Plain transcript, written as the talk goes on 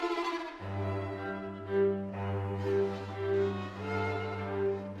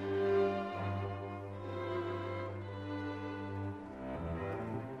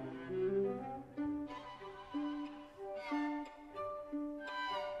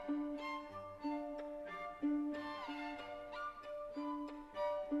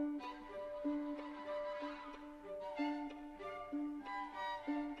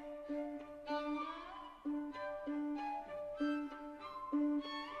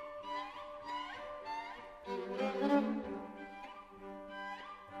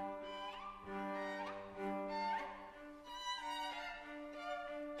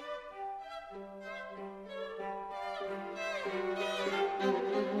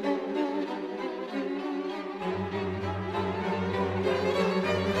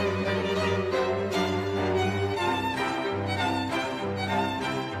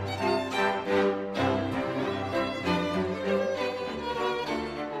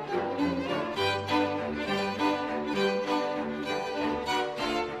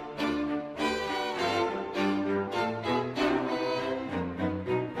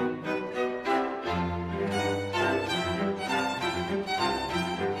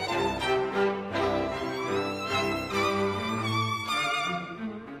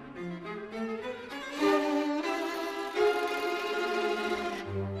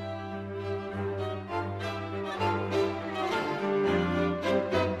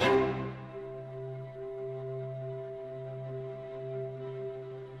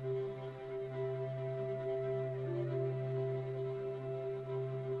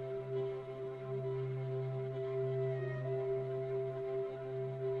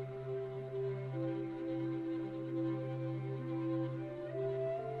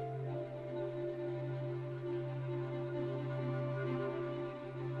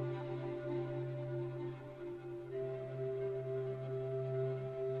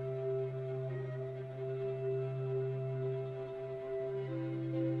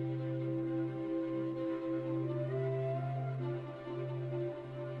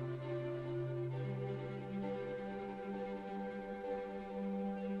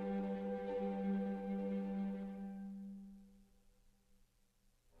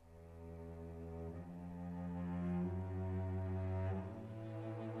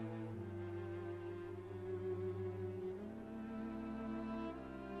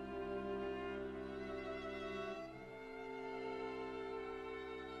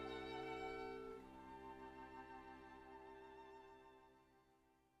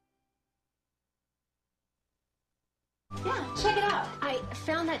Yeah, check it out. I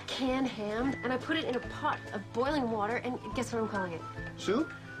found that canned ham, and I put it in a pot of boiling water, and guess what I'm calling it?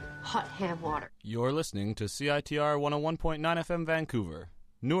 Soup? Hot ham water. You're listening to CITR 101.9 FM Vancouver,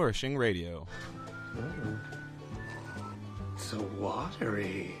 nourishing radio. So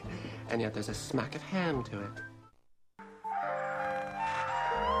watery. And yet there's a smack of ham to it.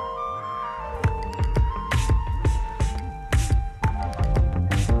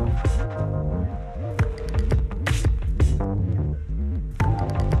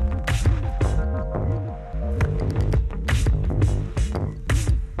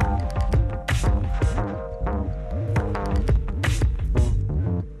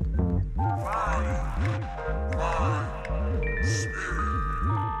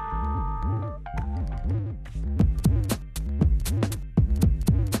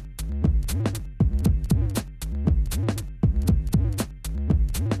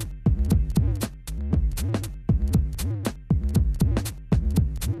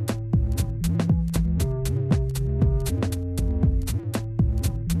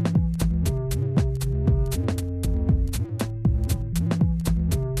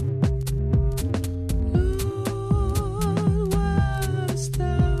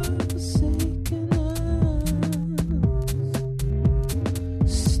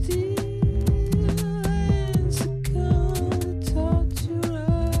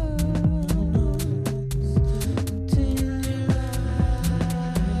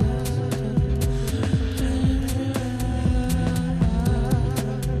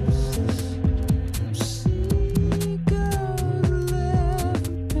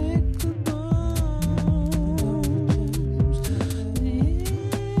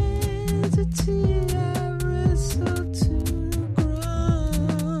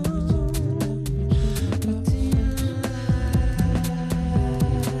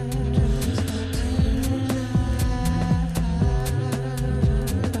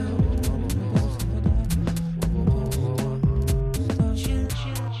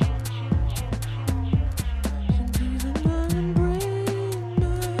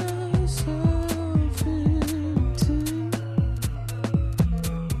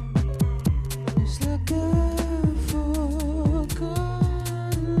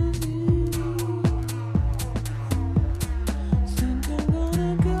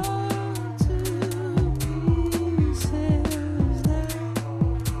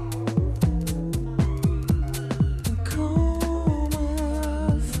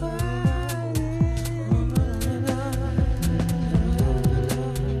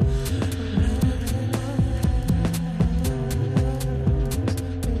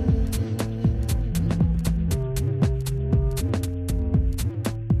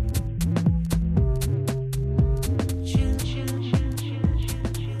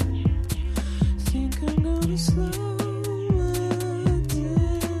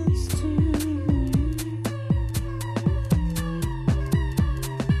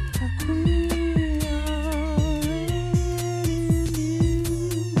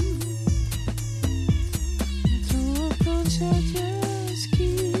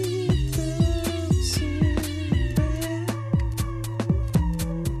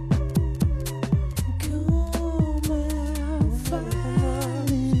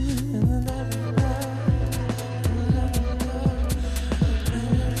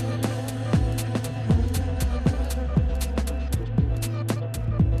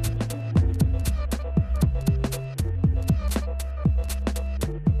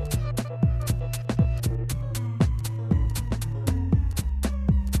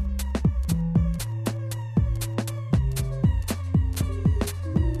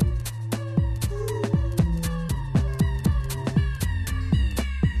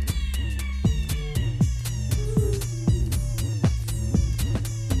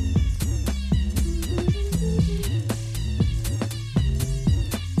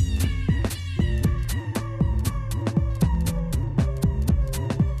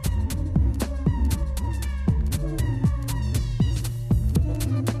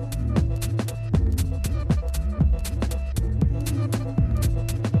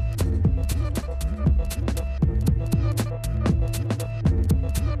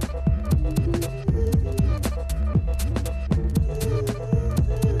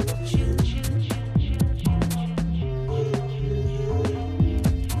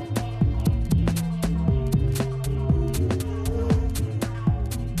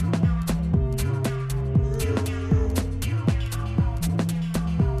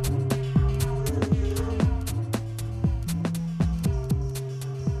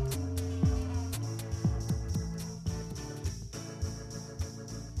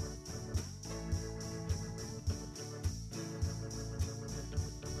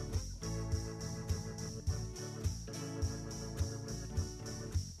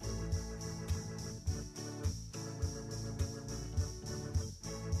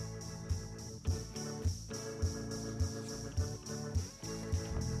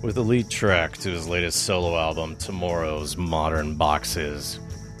 with the lead track to his latest solo album, Tomorrow's Modern Boxes.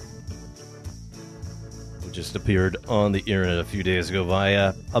 It just appeared on the internet a few days ago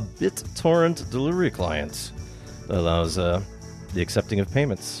via a BitTorrent delivery client that allows the accepting of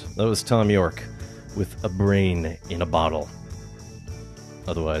payments. That was Tom York with A Brain in a Bottle.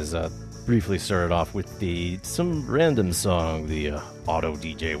 Otherwise, briefly started off with some random song the auto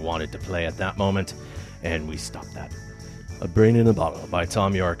DJ wanted to play at that moment, and we stopped that. A Brain in a Bottle by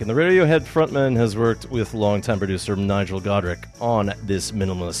Tom York. And the Radiohead frontman has worked with longtime producer Nigel Godrich on this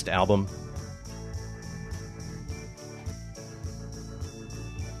minimalist album.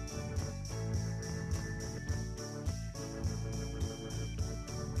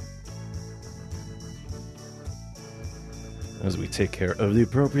 As we take care of the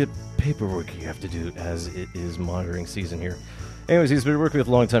appropriate paperwork you have to do as it is monitoring season here. Anyways, he's been working with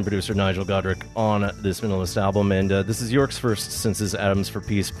longtime producer Nigel Godrich on this minimalist album, and this is York's first since his Atoms for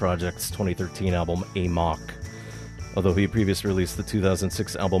Peace project's 2013 album, Amok. Although he previously released the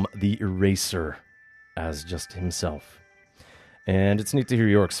 2006 album, The Eraser, as just himself. And it's neat to hear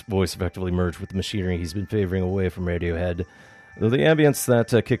York's voice effectively merge with the machinery he's been favoring away from Radiohead, though the ambience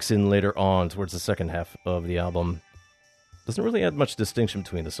that kicks in later on towards the second half of the album doesn't really add much distinction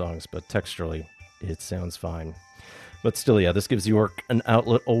between the songs, but texturally, it sounds fine. But still, yeah, this gives York an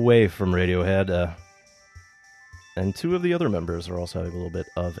outlet away from Radiohead, and two of the other members are also having a little bit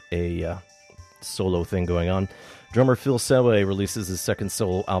of a solo thing going on. Drummer Phil Selway releases his second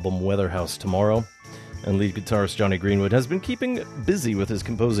solo album, Weatherhouse, tomorrow, and lead guitarist Johnny Greenwood has been keeping busy with his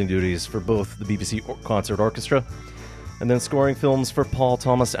composing duties for both the BBC Concert Orchestra and then scoring films for Paul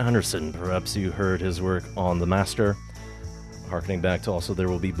Thomas Anderson. Perhaps you heard his work on The Master. Harkening back to also There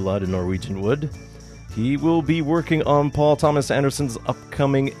Will Be Blood in Norwegian Wood. He will be working on Paul Thomas Anderson's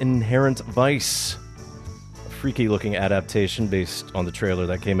upcoming Inherent Vice, a freaky-looking adaptation based on the trailer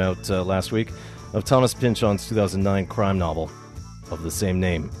that came out last week of Thomas Pynchon's 2009 crime novel of the same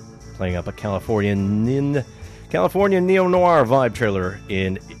name, playing up a California neo-noir vibe trailer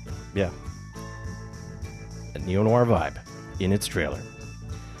in... yeah, a neo-noir vibe in its trailer.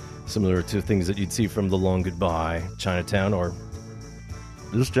 Similar to things that you'd see from The Long Goodbye, Chinatown, or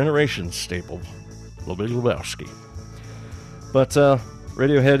this generation's staple, The Big Lebowski. But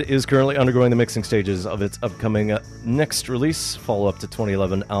Radiohead is currently undergoing the mixing stages of its upcoming next release, follow-up to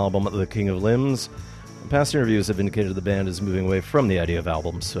 2011 album The King of Limbs. Past interviews have indicated the band is moving away from the idea of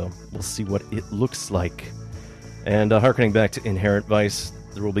albums, so we'll see what it looks like. And harkening back to Inherent Vice,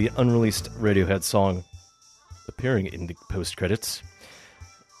 there will be an unreleased Radiohead song appearing in the post-credits.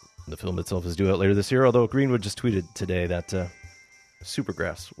 The film itself is due out later this year, although Greenwood just tweeted today that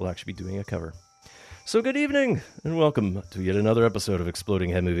Supergrass will actually be doing a cover. So good evening, and welcome to yet another episode of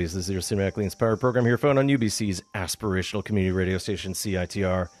Exploding Head Movies. This is your cinematically inspired program here found on UBC's aspirational community radio station,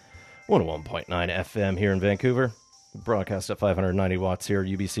 CITR 101.9 FM here in Vancouver. Broadcast at 590 watts here at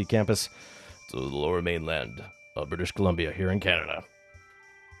UBC campus to the lower mainland of British Columbia here in Canada.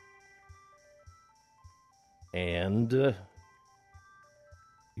 And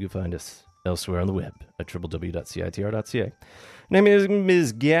you can find us elsewhere on the web at www.citr.ca. Name is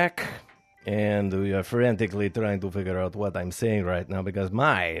Ms. Gak, and we are frantically trying to figure out what I'm saying right now because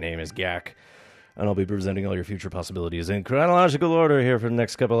my name is Gak, and I'll be presenting all your future possibilities in chronological order here for the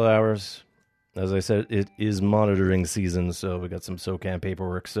next couple of hours. As I said, it is monitoring season, so we got some SOCAN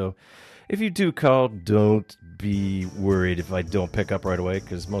paperwork, so if you do call, don't be worried if I don't pick up right away,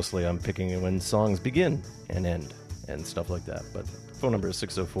 because mostly I'm picking when songs begin and end and stuff like that, but phone number is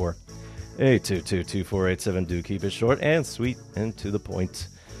 604-822-2487. Do keep it short and sweet and to the point.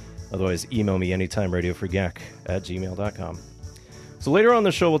 Otherwise, email me anytime, radiofreegak@gmail.com. So later on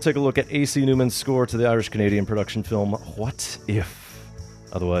the show, we'll take a look at A.C. Newman's score to the Irish-Canadian production film What If?,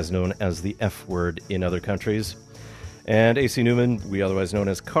 otherwise known as the F Word in other countries. And A.C. Newman, we otherwise known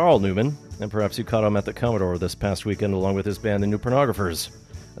as Carl Newman, and perhaps you caught him at the Commodore this past weekend along with his band, the New Pornographers,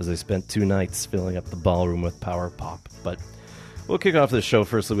 as they spent 2 nights filling up the ballroom with power pop. But we'll kick off this show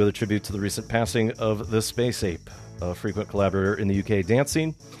firstly with a tribute to the recent passing of the Space Ape, a frequent collaborator in the UK dance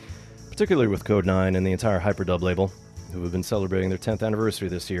scene, particularly with Code 9 and the entire Hyperdub label, who have been celebrating their 10th anniversary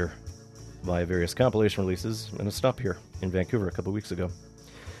this year via various compilation releases and a stop here in Vancouver a couple weeks ago.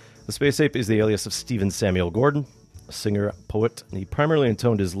 The Space Ape is the alias of Stephen Samuel Gordon, a singer, poet, and he primarily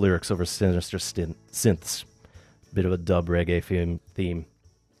intoned his lyrics over sinister synths. Bit of a dub reggae theme.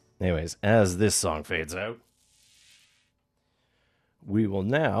 Anyways, as this song fades out, we will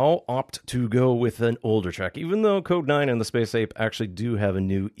now opt to go with an older track, even though Code 9 and the Space Ape actually do have a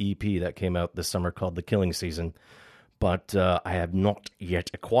new EP that came out this summer called The Killing Season, but I have not yet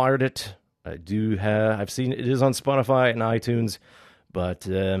acquired it. I've seen it is on Spotify and iTunes, but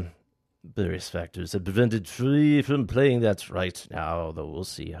various factors have prevented Free from playing that right now, though we'll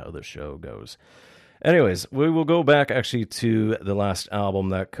see how the show goes. Anyways, we will go back actually to the last album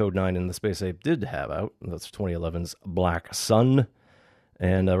that Code 9 and the Space Ape did have out. That's 2011's Black Sun.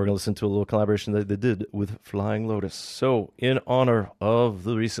 And we're going to listen to a little collaboration that they did with Flying Lotus. So, in honor of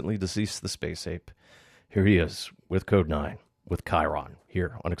the recently deceased The Space Ape, here he is with Code 9, with Chiron,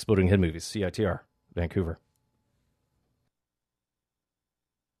 here on Exploding Head Movies, CITR, Vancouver.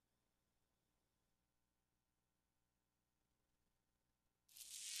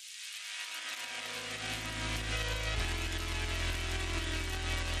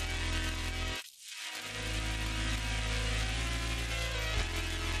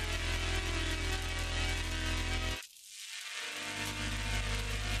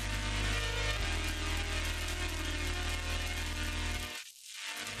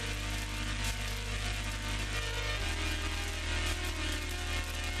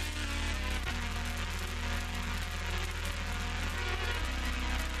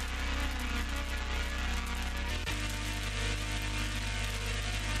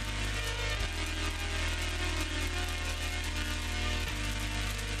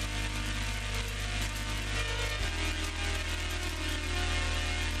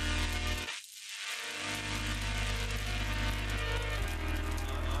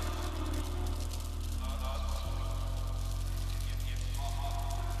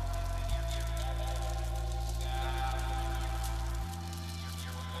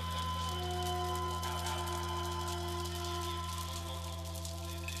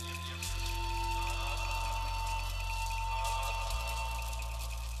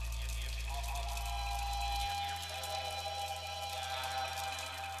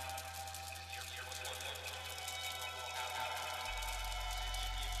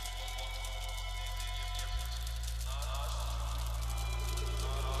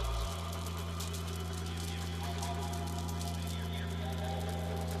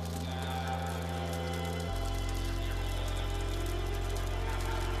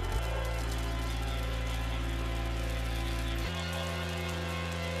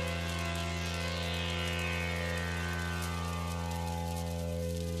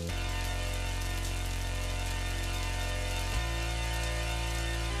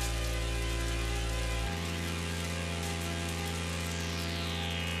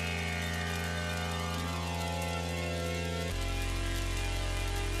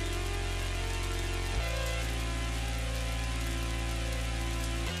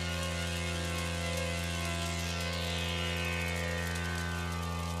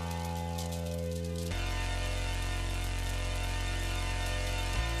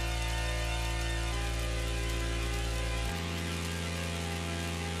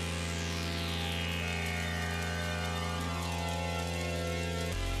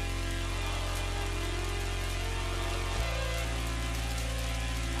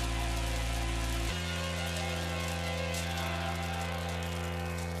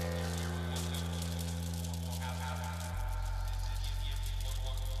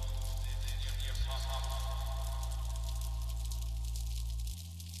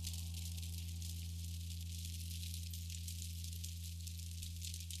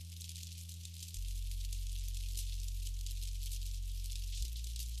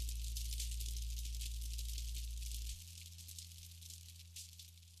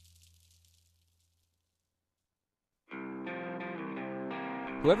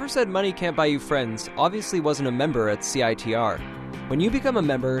 Whoever said money can't buy you friends obviously wasn't a member at CITR. When you become a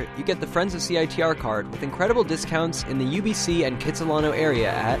member, you get the Friends of CITR card with incredible discounts in the UBC and Kitsilano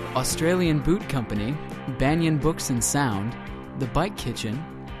area at Australian Boot Company, Banyan Books and Sound, The Bike Kitchen,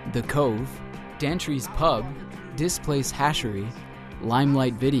 The Cove, Dantry's Pub, Displace Hashery,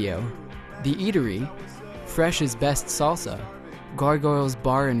 Limelight Video, The Eatery, Fresh is Best Salsa, Gargoyles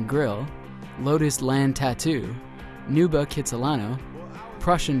Bar and Grill, Lotus Land Tattoo, Nuba Kitsilano,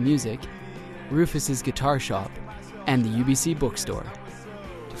 Prussian Music, Rufus's Guitar Shop, and the UBC Bookstore.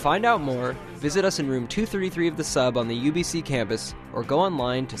 To find out more, visit us in room 233 of the Sub on the UBC campus or go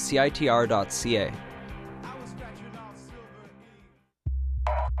online to citr.ca.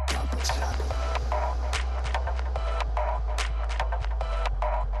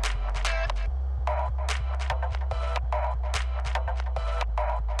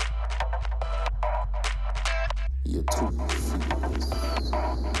 You're too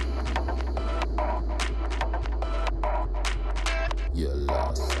You're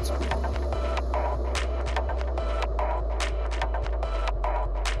lost.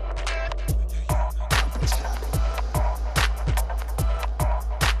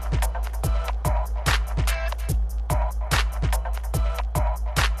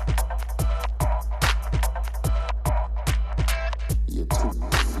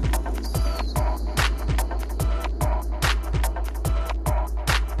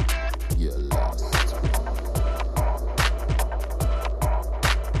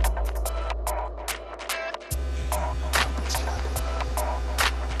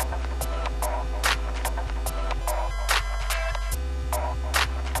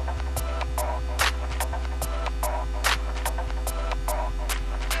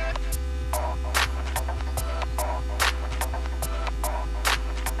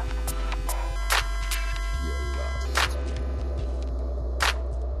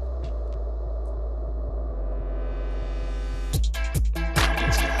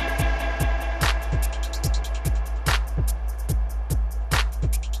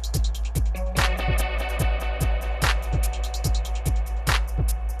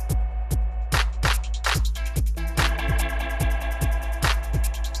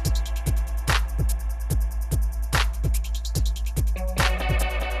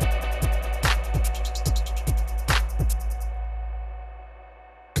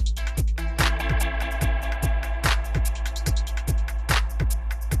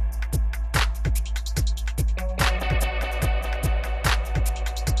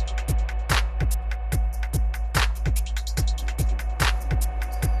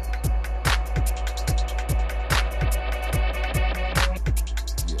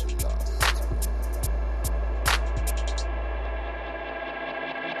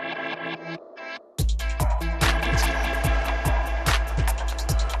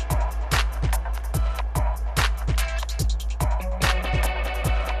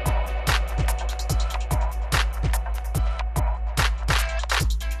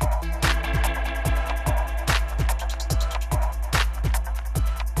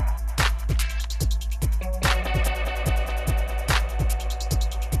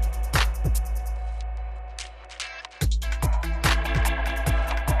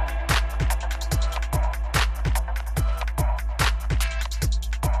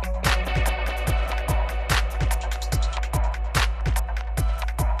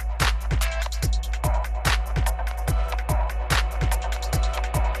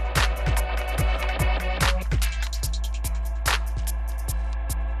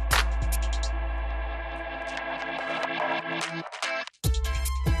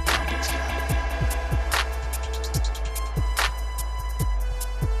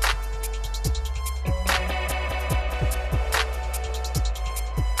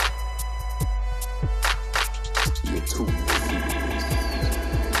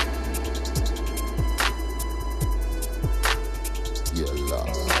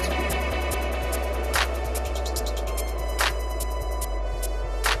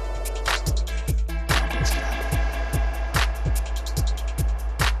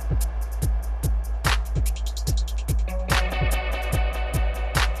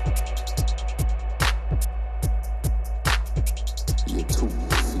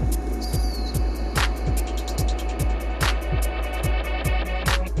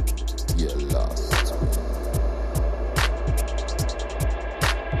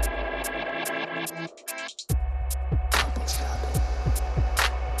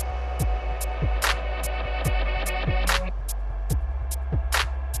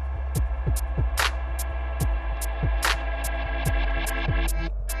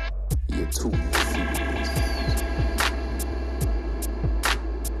 too serious.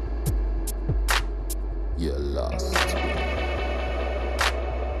 You're lost.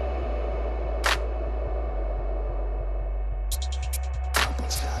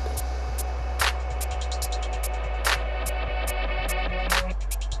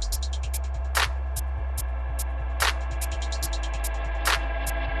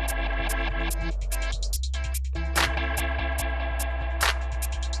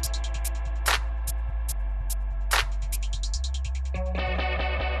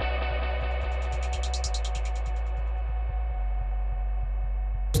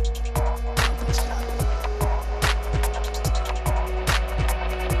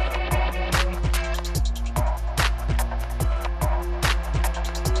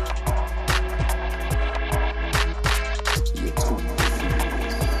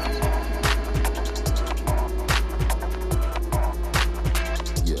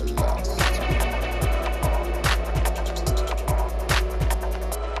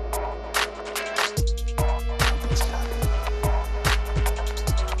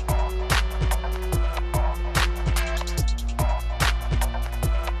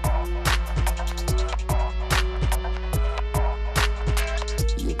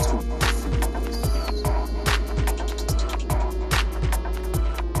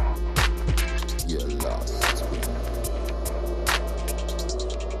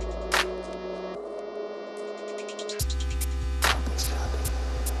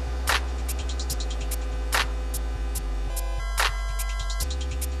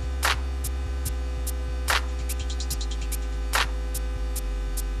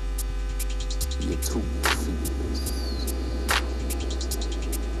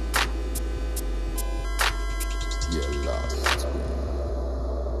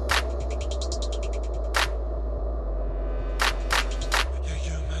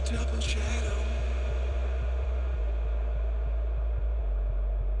 Double shadow.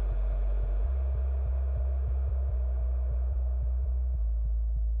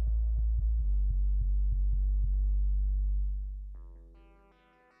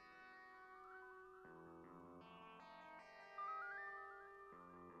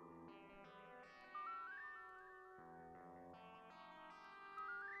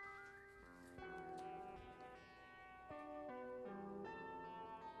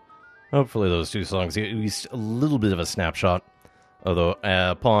 Hopefully those two songs get at least a little bit of a snapshot. Although,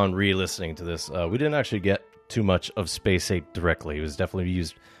 upon re-listening to this, we didn't actually get too much of Space Ape directly. It was definitely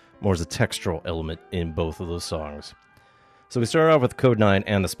used more as a textural element in both of those songs. So we started off with Code 9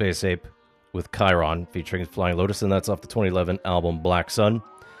 and the Space Ape with Chiron featuring Flying Lotus, and that's off the 2011 album Black Sun.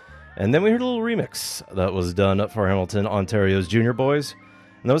 And then we heard a little remix that was done for Hamilton, Ontario's Junior Boys,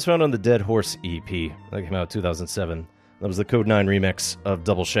 and that was found on the Dead Horse EP that came out in 2007. That was the Code 9 remix of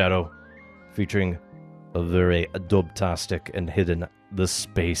Double Shadow, featuring a very dubtastic and hidden The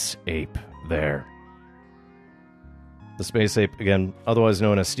Space Ape there. The Space Ape, again, otherwise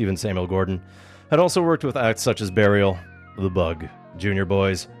known as Stephen Samuel Gordon, had also worked with acts such as Burial, The Bug, Junior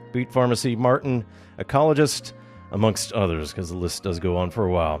Boys, Beat Pharmacy, Martin, Ecologist, amongst others, because the list does go on for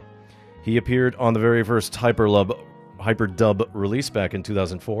a while. He appeared on the very first Hyperdub release back in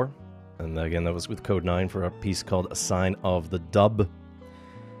 2004, and again, that was with Code 9 for a piece called A Sign of the Dub.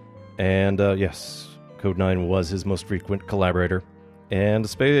 And yes, Code 9 was his most frequent collaborator. And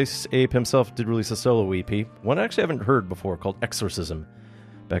Space Ape himself did release a solo EP, one I actually haven't heard before, called Exorcism,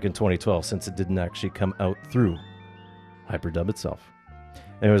 back in 2012, since it didn't actually come out through Hyperdub itself.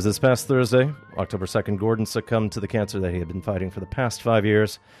 Anyways, this past Thursday, October 2nd, Gordon succumbed to the cancer that he had been fighting for the past 5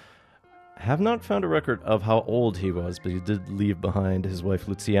 years. Have not found a record of how old he was, but he did leave behind his wife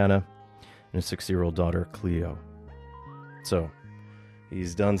Luciana and his 6-year-old daughter Cleo. So,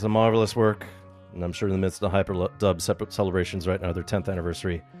 he's done some marvelous work, and I'm sure in the midst of Hyperdub separate celebrations right now, their 10th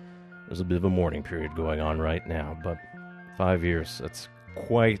anniversary, there's a bit of a mourning period going on right now, but 5 years, that's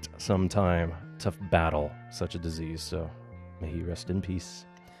quite some time to battle such a disease, so may he rest in peace.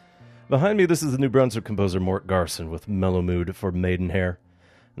 Behind me, this is the New Brunswick composer Mort Garson with Mellow Mood for Maidenhair,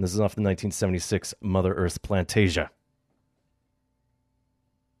 and this is off the 1976 Mother Earth Plantasia.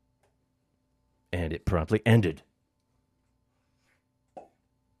 And it promptly ended.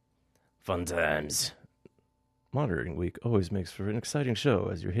 Fun times. Monitoring week always makes for an exciting show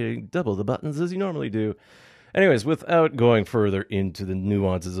as you're hitting double the buttons as you normally do. Anyways, without going further into the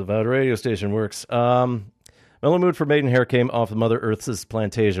nuances of how the radio station works, Mellow Mood for Maidenhair came off of Mother Earth's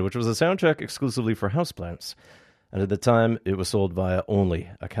Plantasia, which was a soundtrack exclusively for houseplants. And at the time, it was sold via only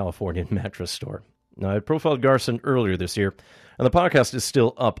a Californian mattress store. Now, I profiled Garson earlier this year, and the podcast is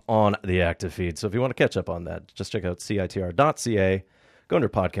still up on the active feed. So if you want to catch up on that, just check out CITR.ca, go under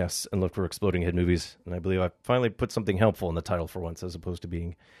podcasts and look for Exploding Head Movies. And I believe I finally put something helpful in the title for once as opposed to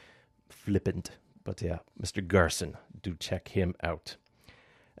being flippant. But yeah, Mr. Garson, do check him out.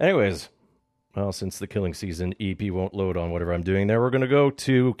 Anyways, well, since the Killing Season EP won't load on whatever I'm doing there, we're going to go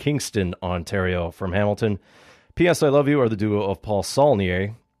to Kingston, Ontario from Hamilton. P.S. I Love You are the duo of Paul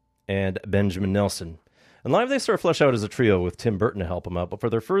Saulnier and Benjamin Nelson. And live they sort of flesh out as a trio with Tim Burton to help them out. But for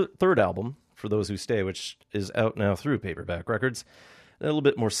their third album, For Those Who Stay, which is out now through Paperback Records, a little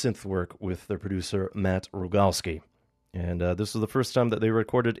bit more synth work with their producer Matt Rogalski. And this was the first time that they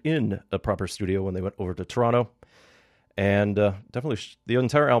recorded in a proper studio when they went over to Toronto. And definitely the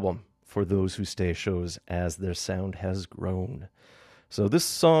entire album, For Those Who Stay, shows as their sound has grown. So this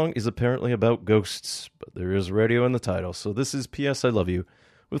song is apparently about ghosts, but there is radio in the title. So this is P.S. I Love You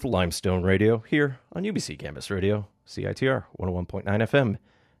with Limestone Radio here on UBC Campus Radio, CITR 101.9 FM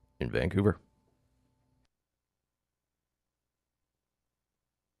in Vancouver.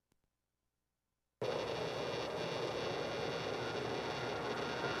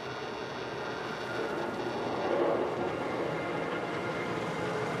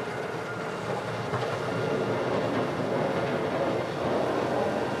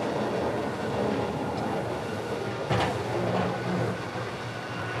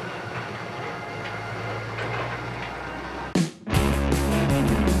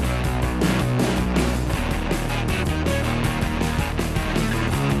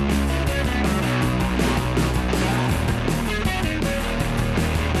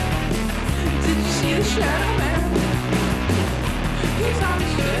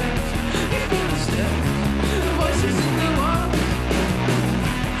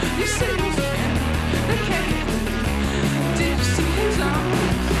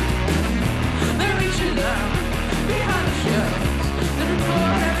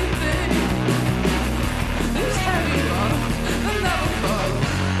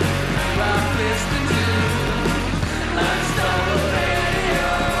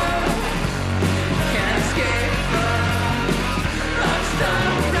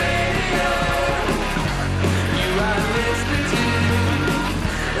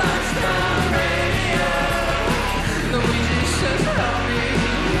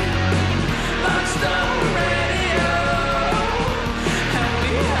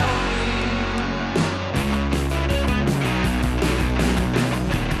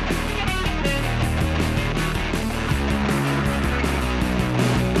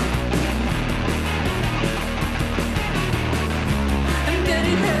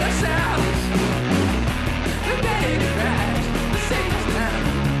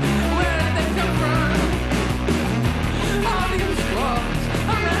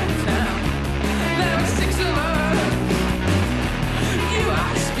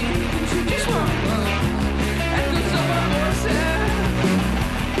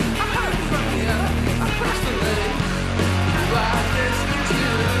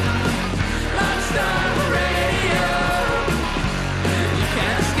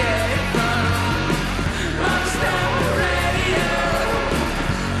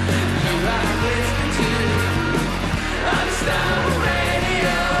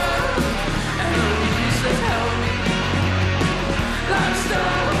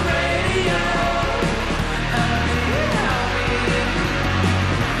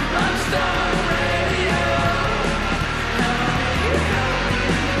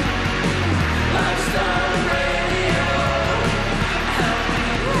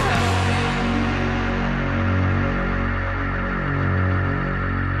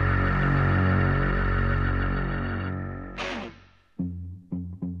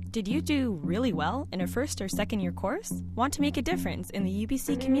 Did you do really well in a first or second year course? Want to make a difference in the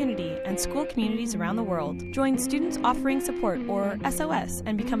UBC community and school communities around the world? Join Students Offering Support, or SOS,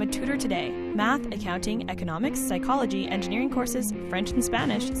 and become a tutor today. Math, accounting, economics, psychology, engineering courses, French and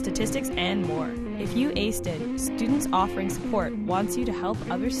Spanish, statistics, and more. If you aced it, Students Offering Support wants you to help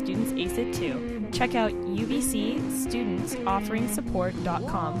other students ace it too. Check out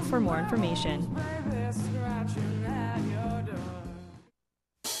ubcstudentsoffering.support.com for more information.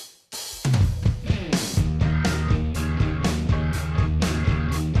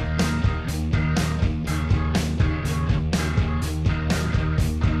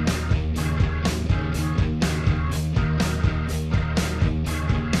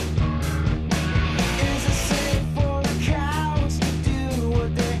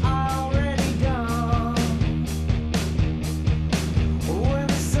 When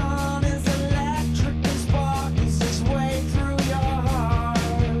the sun is electric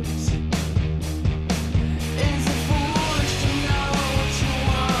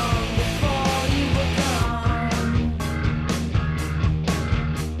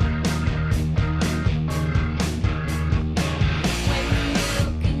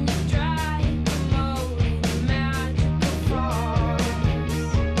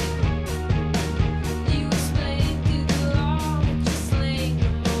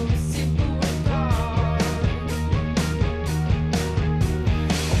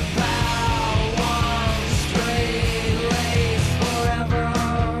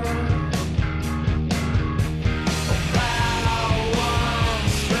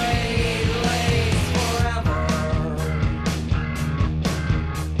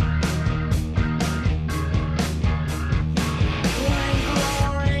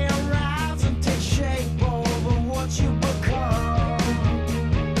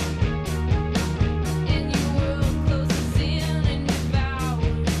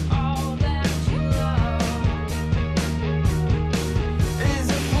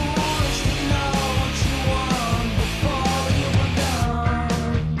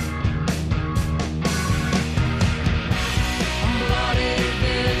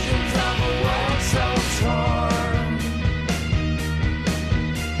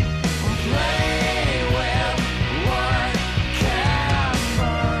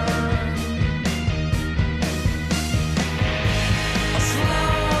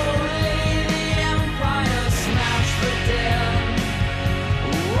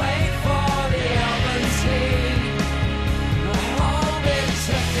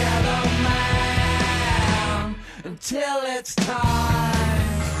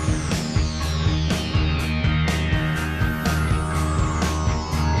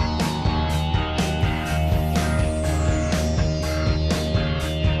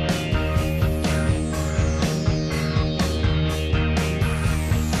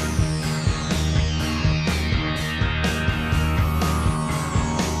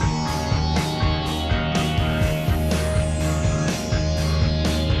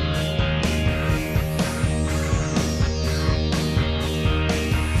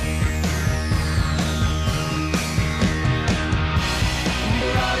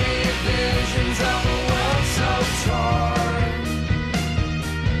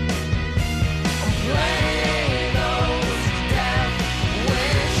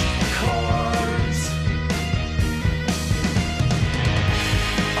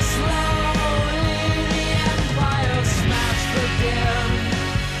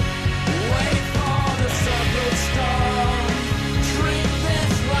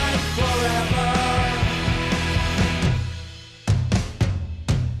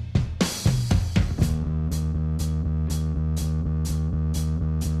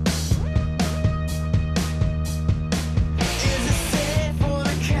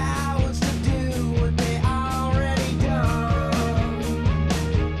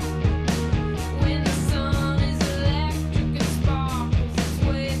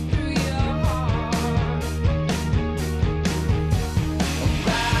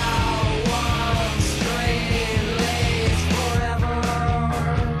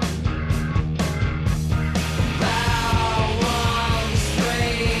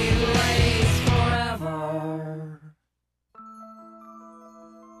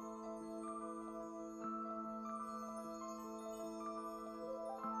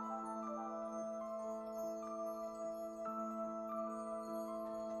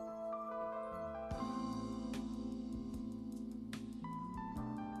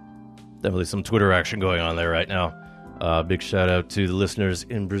Definitely some Twitter action going on there right now. Big shout out to the listeners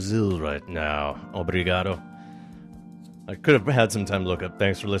in Brazil right now. Obrigado. I could have had some time to look up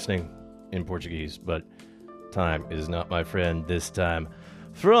thanks for listening in Portuguese, but time is not my friend this time.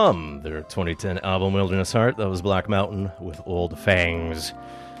 From their 2010 album Wilderness Heart, that was Black Mountain with Old Fangs.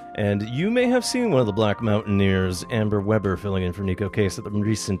 And you may have seen one of the Black Mountaineers, Amber Weber, filling in for Nico Case at the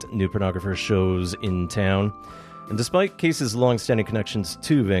recent New Pornographer shows in town. And despite Case's long-standing connections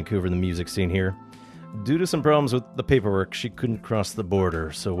to Vancouver and the music scene here, due to some problems with the paperwork, she couldn't cross the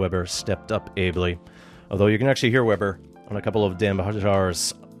border, so Weber stepped up ably. Although you can actually hear Weber on a couple of Dan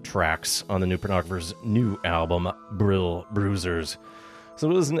Bajar's tracks on the New Pornographer's new album, Brill Bruisers. So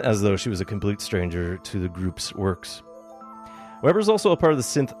it wasn't as though she was a complete stranger to the group's works. Weber's also a part of the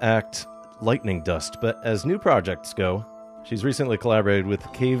synth act Lightning Dust, but as new projects go, she's recently collaborated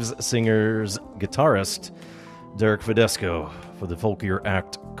with Caves Singer's guitarist Derek Fidesco for the folkier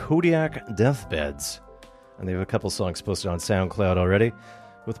act Kodiak Deathbeds. And they have a couple songs posted on SoundCloud already,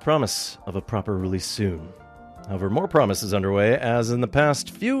 with promise of a proper release soon. However, more promise is underway, as in the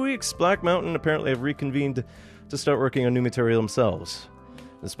past few weeks, Black Mountain apparently have reconvened to start working on new material themselves.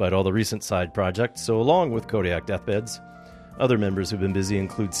 Despite all the recent side projects, so along with Kodiak Deathbeds, other members who've been busy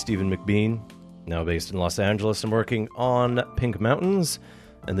include Stephen McBean, now based in Los Angeles and working on Pink Mountains,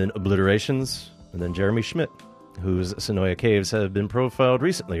 and then Obliterations, and then Jeremy Schmidt, whose Sonoya Caves have been profiled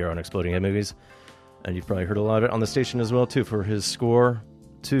recently here on Exploding Head Movies. And you've probably heard a lot of it on the station as well, too, for his score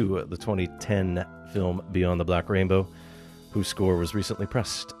to the 2010 film Beyond the Black Rainbow, whose score was recently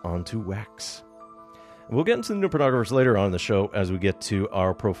pressed onto wax. And we'll get into the New Pornographers later on in the show as we get to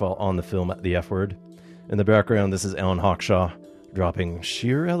our profile on the film The F Word. In the background, this is Alan Hawkshaw dropping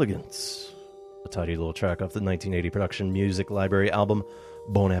Sheer Elegance, a tidy little track off the 1980 production Music Library album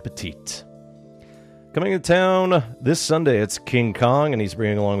Bon Appetit. Coming to town this Sunday, it's King Kong, and he's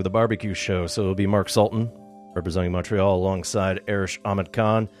bringing along with the barbecue show. So it'll be Mark Sultan, representing Montreal, alongside Arish Ahmed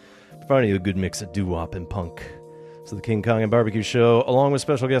Khan, providing you a good mix of doo-wop and punk. So the King Kong and barbecue show, along with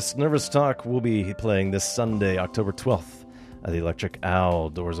special guest Nervous Talk, will be playing this Sunday, October 12th, at the Electric Owl.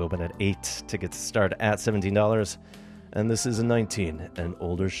 Doors open at 8. Tickets start at $17, and this is a 19 and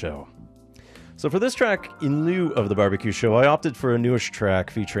older show. So for this track, in lieu of the barbecue show, I opted for a newish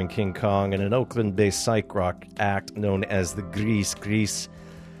track featuring King Kong and an Oakland-based psych rock act known as the Grease.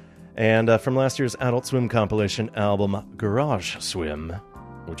 And from last year's Adult Swim compilation album, Garage Swim,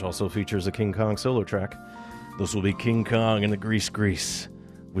 which also features a King Kong solo track. This will be King Kong and the Grease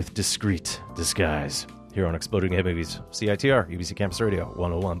with discreet disguise here on Exploding Head Movies, CITR, UBC Campus Radio,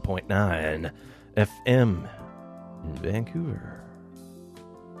 101.9 FM in Vancouver.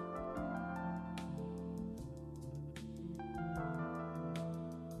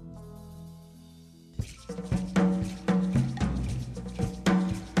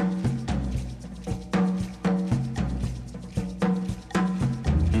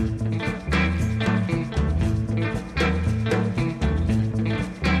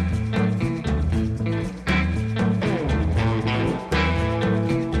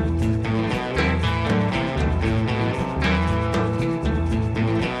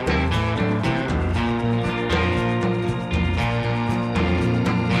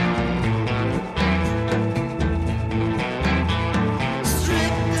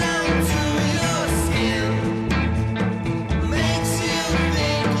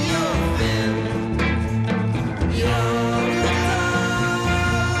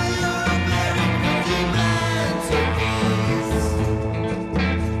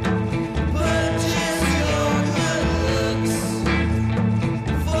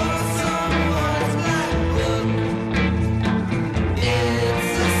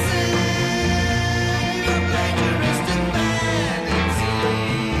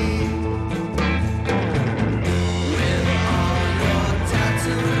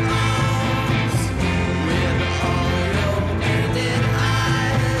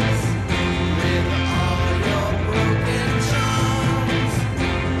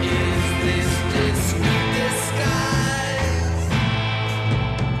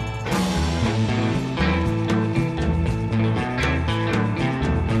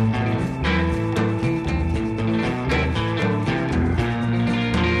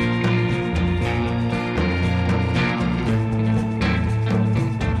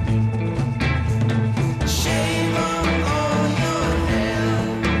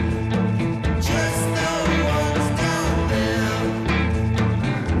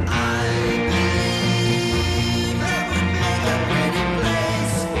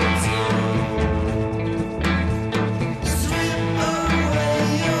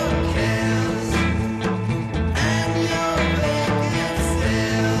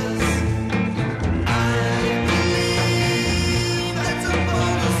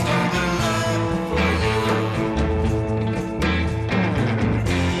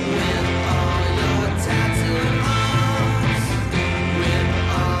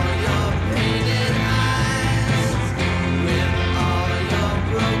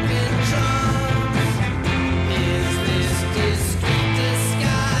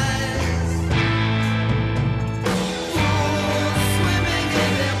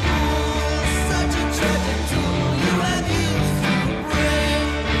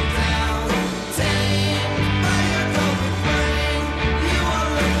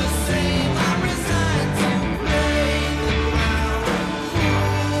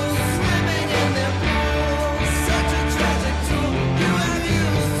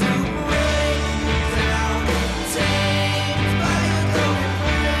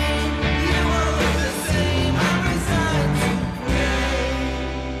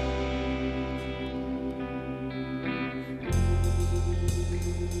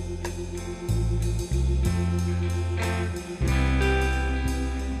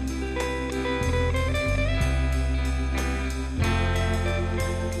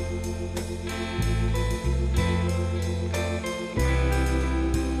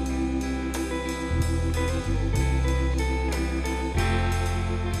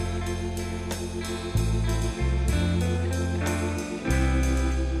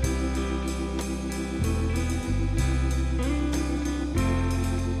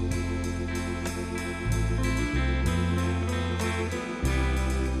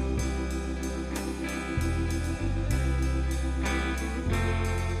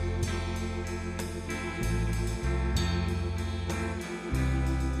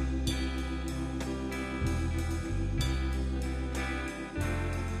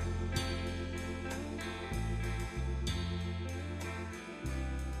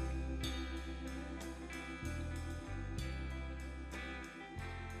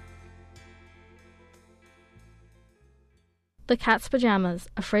 The Cat's Pajamas,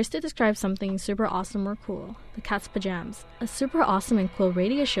 a phrase to describe something super awesome or cool. The Cat's Pajamas, a super awesome and cool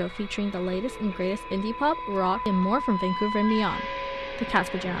radio show featuring the latest and greatest indie pop, rock, and more from Vancouver and beyond. The Cat's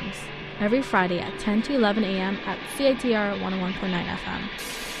Pajamas, every Friday at 10 to 11 a.m. at CITR 101.9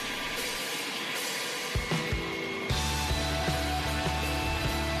 FM.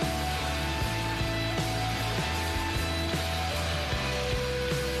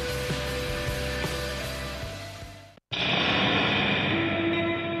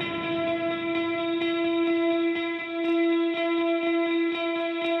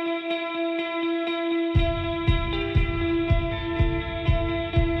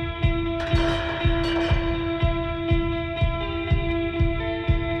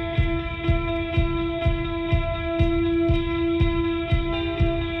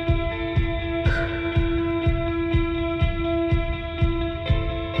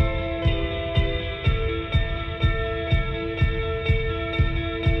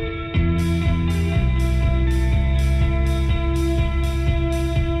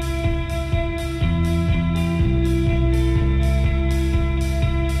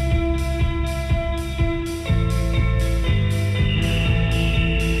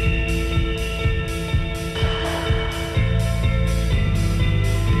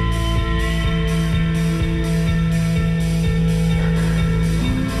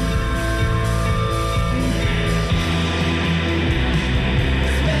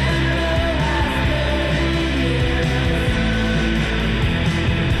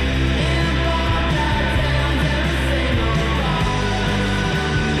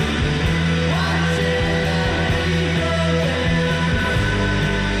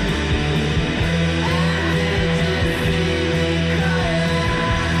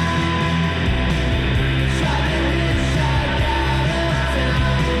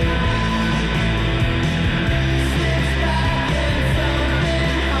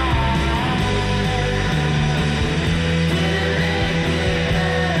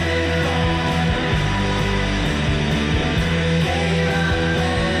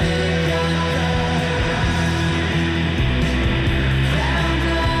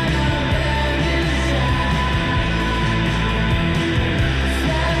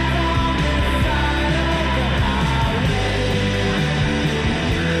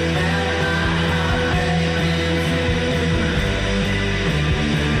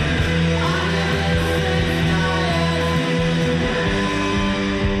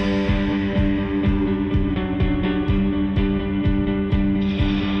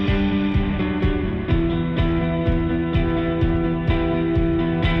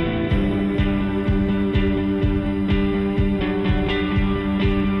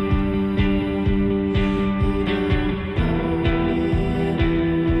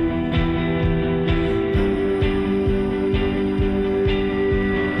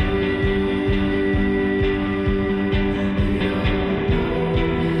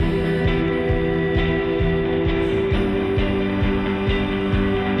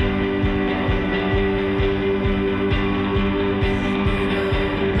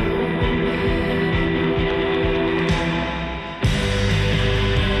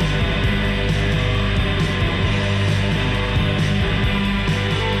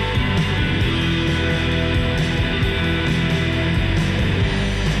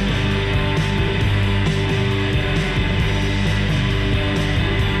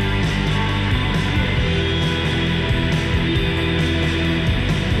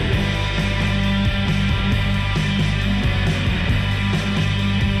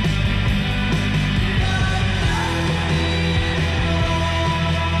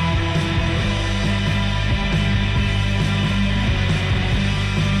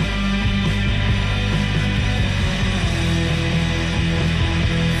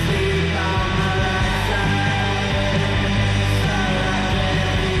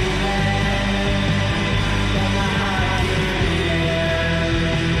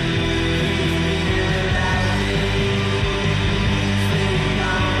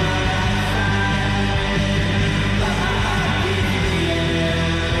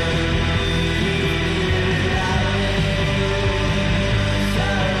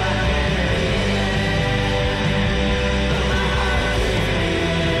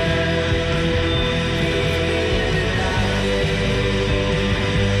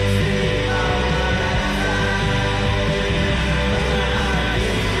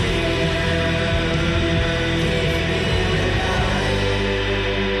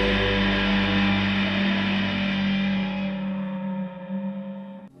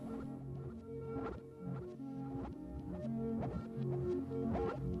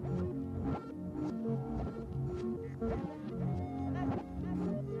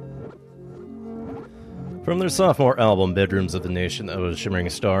 From their sophomore album, Bedrooms of the Nation, that was Shimmering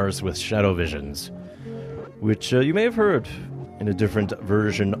Stars with Shadow Visions, which you may have heard in a different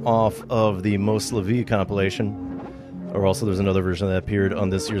version off of the Mos La Vie compilation. Or also there's another version that appeared on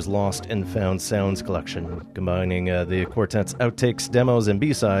this year's Lost and Found Sounds collection, combining the quartet's outtakes, demos, and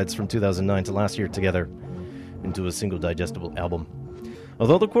B-sides from 2009 to last year together into a single digestible album.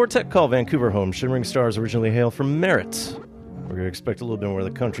 Although the quartet call Vancouver home, Shimmering Stars originally hail from Merritt. We're going to expect a little bit more of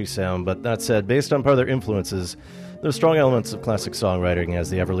the country sound, but that said, based on part of their influences, there's strong elements of classic songwriting as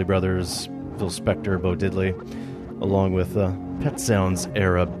the Everly Brothers, Phil Spector, Bo Diddley, along with Pet Sounds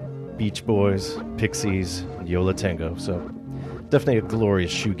era Beach Boys, Pixies, and Yola Tango. So definitely a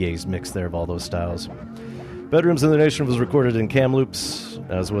glorious shoegaze mix there of all those styles. Bedrooms of the Nation was recorded in Kamloops,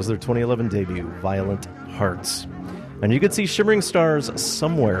 as was their 2011 debut, Violent Hearts. And you could see Shimmering Stars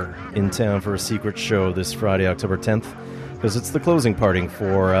somewhere in town for a secret show this Friday, October 10th, because it's the closing party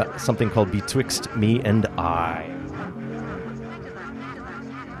for something called Betwixt Me and I,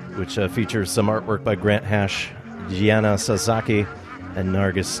 which features some artwork by Grant Hash, Gianna Sasaki, and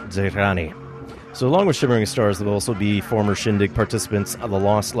Nargis Zairani. So along with Shimmering Stars, there will also be former Shindig participants of the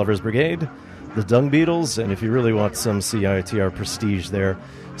Lost Lovers Brigade, the Dung Beatles, and if you really want some CITR prestige there,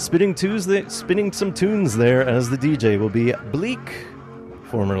 spinning some tunes there as the DJ will be Bleak,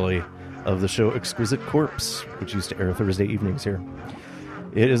 formerly of the show Exquisite Corpse, which used to air Thursday evenings here.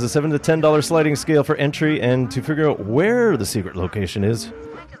 It is a $7 to $10 sliding scale for entry, and to figure out where the secret location is,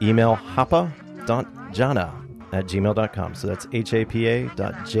 email hapa.jana@gmail.com. So that's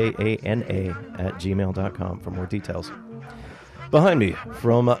hapa.jana@gmail.com for more details. Behind me,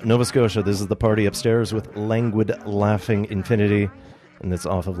 from Nova Scotia, this is the party upstairs with Languid Laughing Infinity, and it's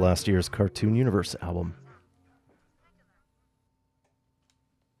off of last year's Cartoon Universe album.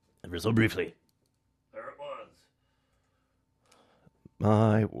 Ever so briefly. There it was.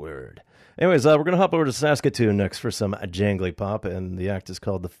 My word. Anyways, we're going to hop over to Saskatoon next for some jangly pop, and the act is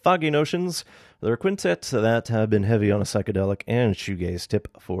called The Foggy Notions. They're a quintet that have been heavy on a psychedelic and shoegaze tip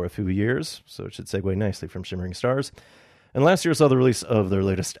for a few years, so it should segue nicely from Shimmering Stars. And last year saw the release of their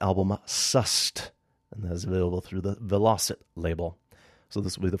latest album, Sussed, and that is available through the Velocit label. So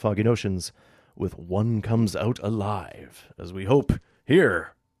this will be The Foggy Notions with One Comes Out Alive, as we hope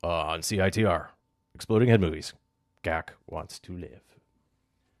here on CITR. Exploding Head Movies. Gak wants to live.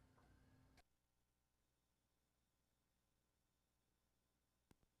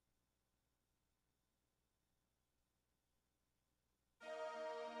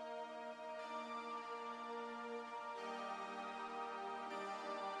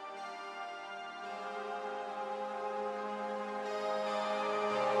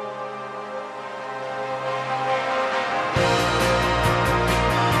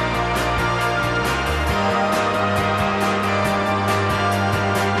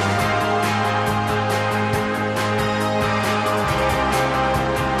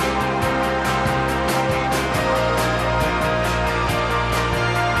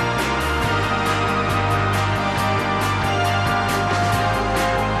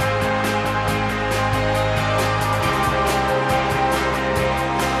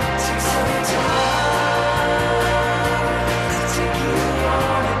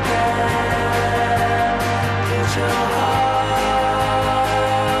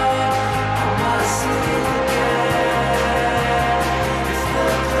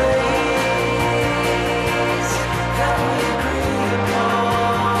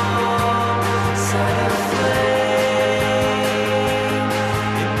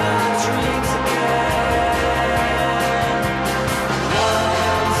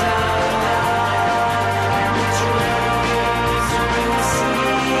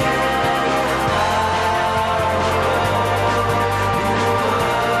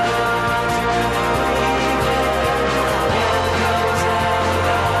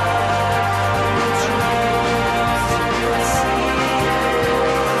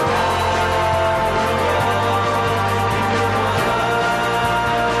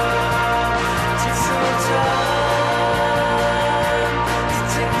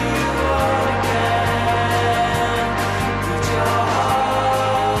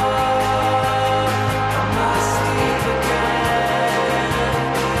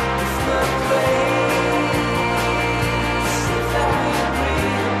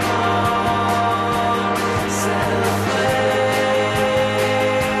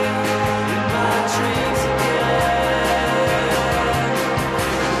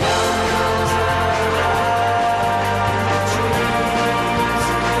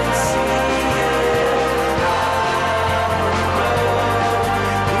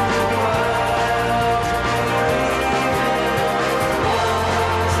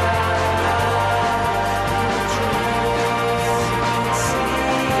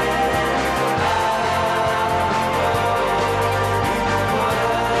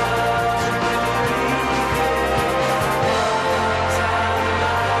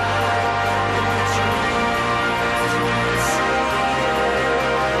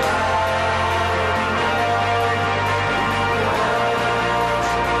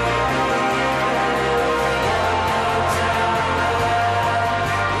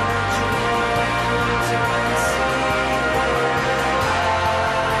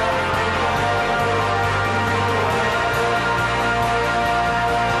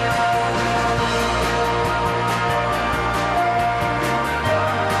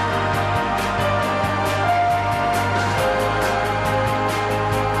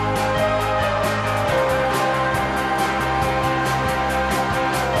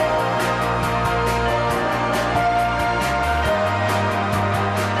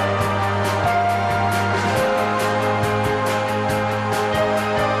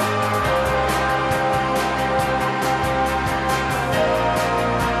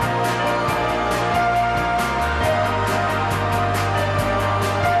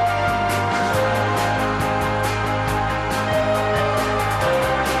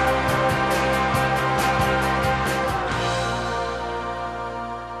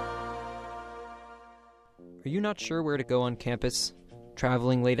 Are you not sure where to go on campus?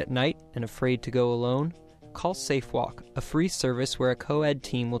 Traveling late at night and afraid to go alone? Call SafeWalk, a free service where a co-ed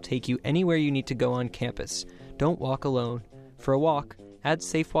team will take you anywhere you need to go on campus. Don't walk alone. For a walk, add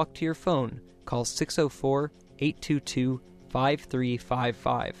SafeWalk to your phone. Call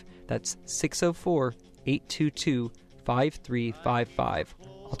 604-822-5355. That's 604-822-5355.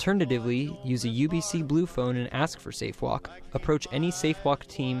 Alternatively, use a UBC Blue phone and ask for SafeWalk. Approach any SafeWalk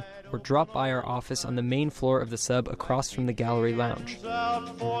team or drop by our office on the main floor of the sub across from the gallery lounge.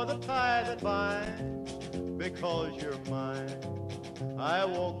 Out for the tie that binds, because you're mine, I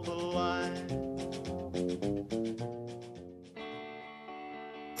walk the line.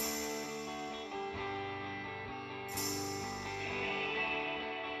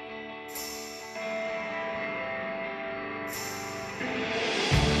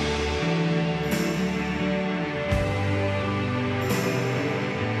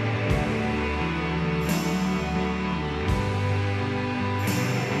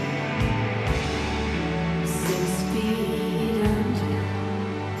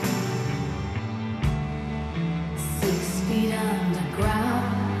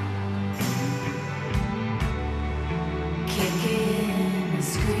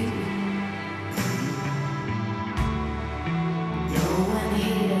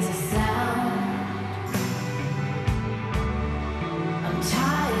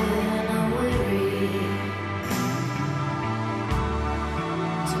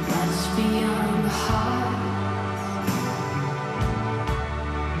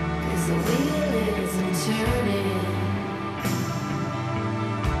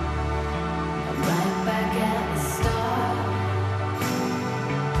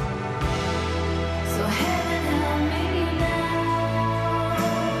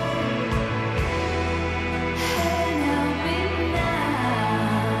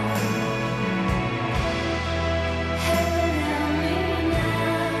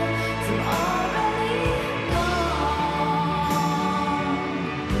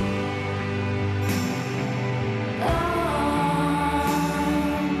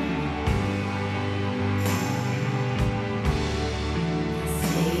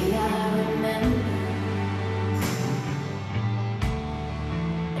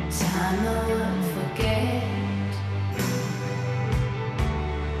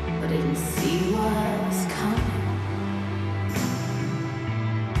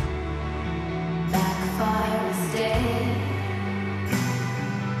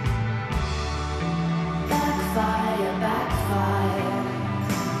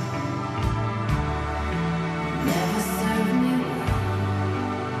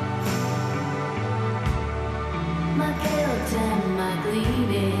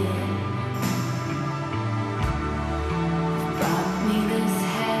 Brought me this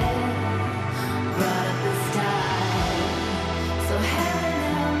head.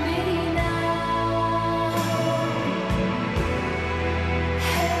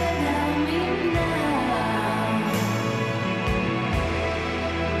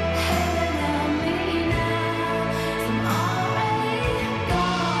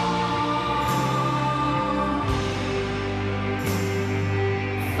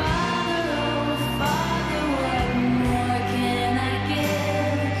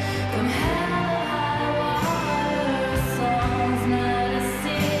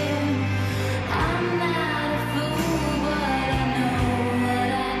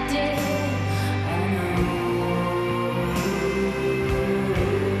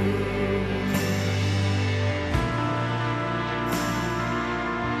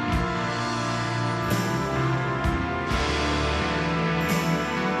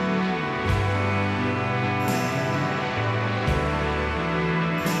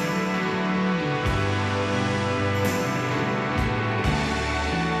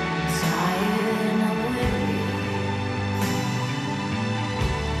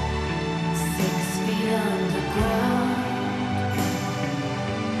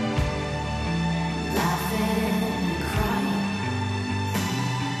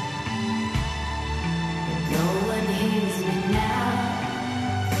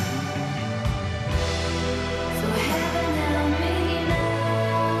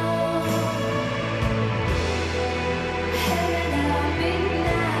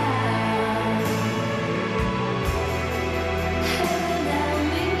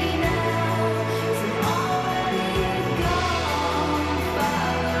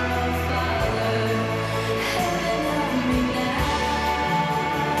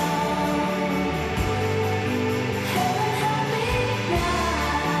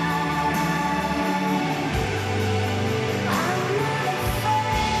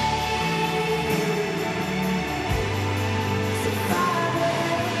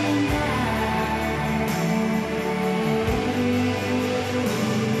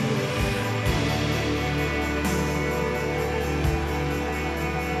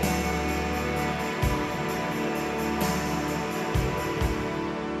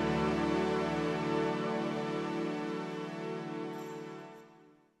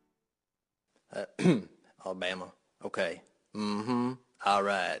 Alabama. Okay. Mm-hmm. All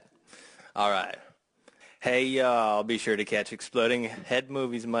right. Hey, y'all, be sure to catch Exploding Head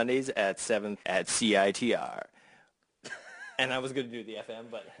Movies Mondays at 7 at CITR. And I was going to do the FM,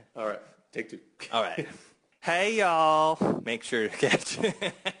 but... All right, take two. All right. Hey, y'all, make sure to catch...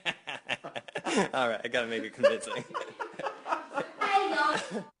 All right, I got to make it convincing. Hey, y'all.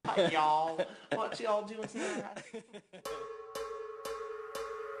 Hi, y'all. What y'all doing tonight?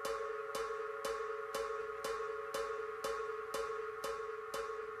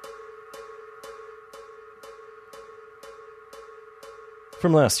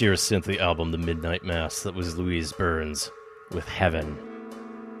 From last year's Cynthia album, The Midnight Mass, that was Louise Burns with Heaven.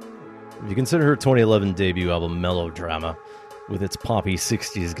 If you consider her 2011 debut album, Melodrama, with its poppy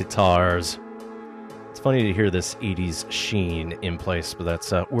 60s guitars, it's funny to hear this 80s sheen in place, but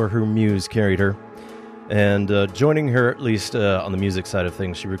that's where her muse carried her. And joining her, at least on the music side of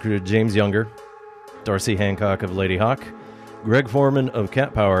things, she recruited James Younger, Darcy Hancock of Lady Hawk, Greg Foreman of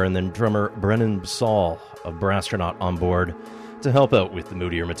Cat Power, and then drummer Brennan Saul of Brastronaut on board to help out with the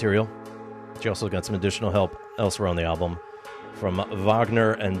moodier material. She also got some additional help elsewhere on the album from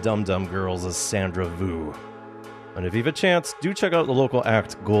Wagner and Dum Dum Girls' Sandra Vu. And if you have a chance, do check out the local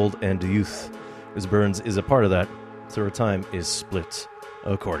act Gold and Youth, because Burns is a part of that, so her time is split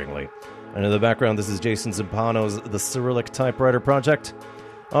accordingly. And in the background, this is Jason Zampano's The Cyrillic Typewriter Project,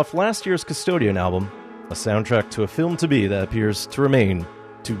 off last year's Custodian album, a soundtrack to a film to be that appears to remain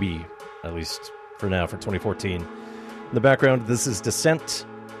to be, at least for now, for 2014. In the background, this is Descent,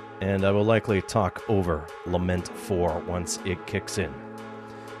 and I will likely talk over Lament 4 once it kicks in.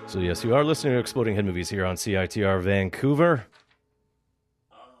 So yes, you are listening to Exploding Head Movies here on CITR Vancouver.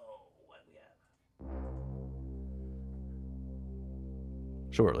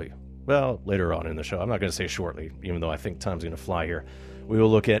 Shortly. Well, later on in the show. I'm not going to say shortly, even though I think time's going to fly here. We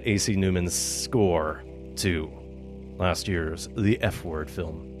will look at A.C. Newman's score to last year's The F Word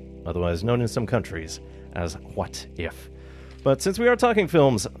film, otherwise known in some countries as What If. But since we are talking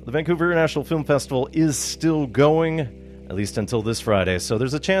films, the Vancouver International Film Festival is still going, at least until this Friday, so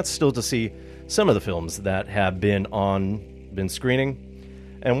there's a chance still to see some of the films that have been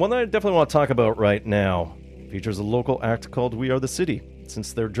screening. And one that I definitely want to talk about right now features a local act called We Are the City,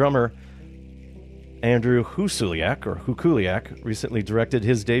 since their drummer, Andrew Hukuliak, recently directed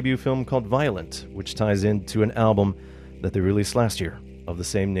his debut film called Violent, which ties into an album that they released last year of the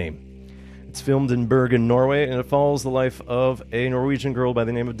same name. It's filmed in Bergen, Norway, and it follows the life of a Norwegian girl by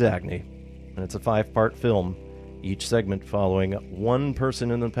the name of Dagny. And it's a 5-part film, each segment following one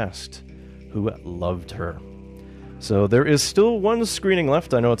person in the past who loved her. So there is still one screening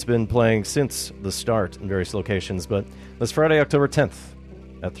left. I know it's been playing since the start in various locations, but that's Friday, October 10th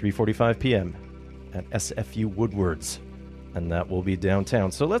at 3:45 p.m. at SFU Woodwards, and that will be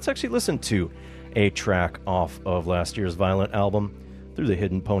downtown. So let's actually listen to a track off of last year's Violent album through the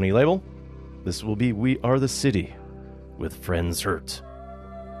Hidden Pony label. This will be We Are the City with Friends Hurt.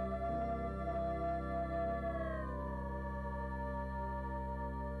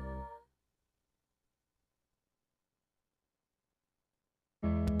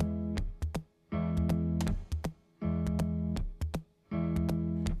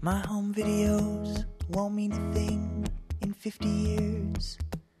 My home videos won't mean a thing in 50 years.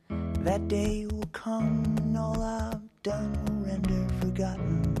 That day will come and all I've done will render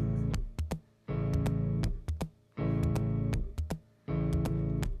forgotten.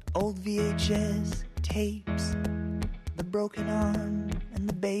 Old VHS tapes, the broken arm and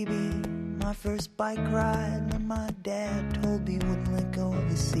the baby. My first bike ride when my dad told me wouldn't let go of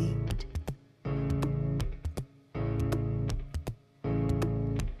the seat.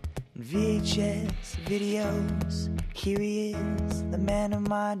 VHS videos, here he is, the man of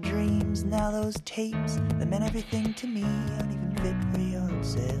my dreams. Now those tapes that meant everything to me aren't even fit for a yard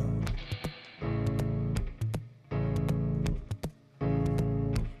sale.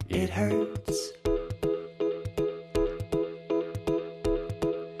 It hurts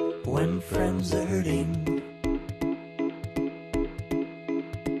when friends are hurting,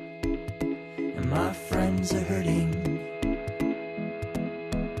 and my friends are hurting.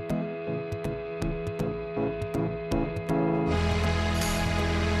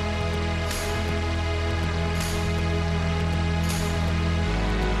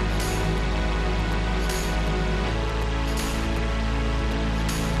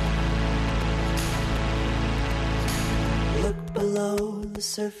 Below the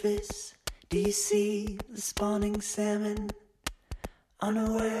surface, do you see the spawning salmon?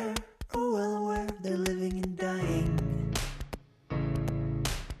 Unaware or well aware, they're living and dying.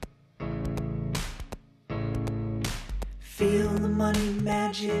 Feel the money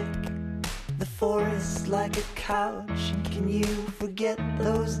magic, the forest just like a couch. Can you forget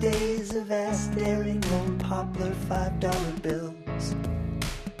those days of ass staring old poplar $5 bills?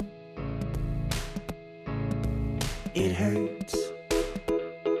 It hurts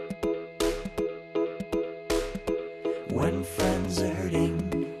when friends are hurting.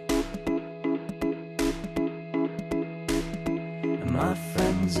 My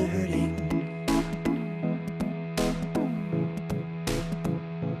friends are hurting.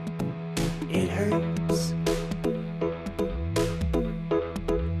 It hurts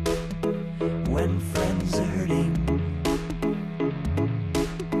when friends are hurting.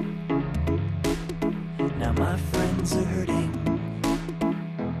 Now my friends are hurting.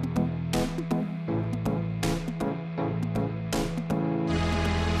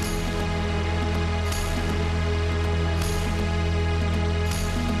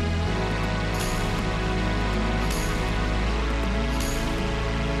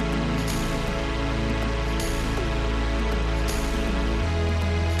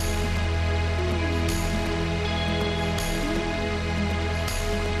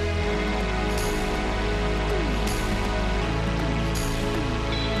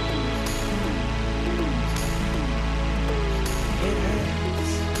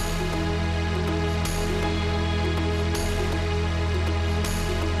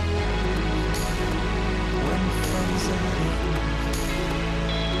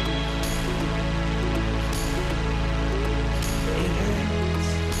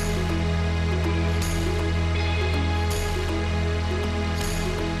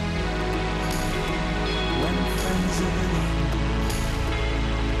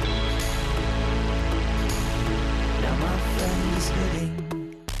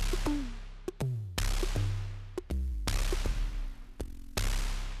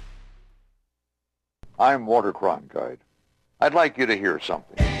 I'm Water Crime Guide. I'd like you to hear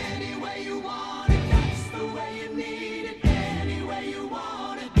something.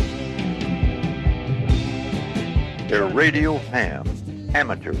 They're radio hams,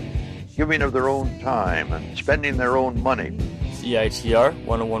 amateurs, giving of their own time and spending their own money. CITR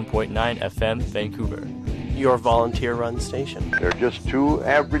 101.9 FM, Vancouver. Your volunteer-run station. They're just two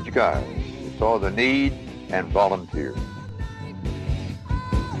average guys who saw the need and volunteered.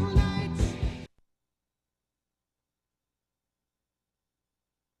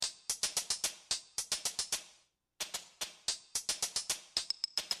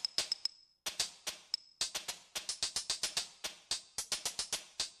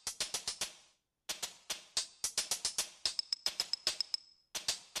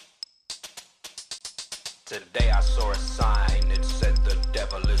 Today I saw a sign, it said the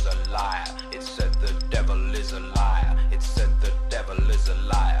devil is a liar. It said the devil is a liar. It said the devil is a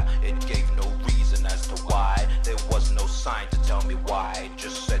liar. It gave no reason as to why. There was no sign to tell me why. It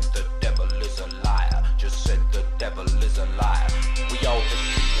just said the devil is a liar. Just said the devil is a liar. We all just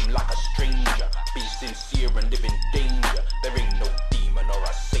treat him like a stranger. Be sincere and live in danger. There ain't no demon or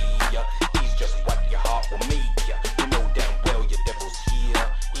a savior. He's just what your heart will make you. You know damn well your devil's here.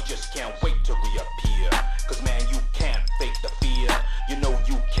 He just can't wait to reappear. Cause man, you can't fake the fear. You know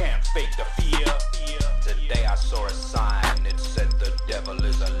you can't fake the fear. Today I saw a sign. It said the devil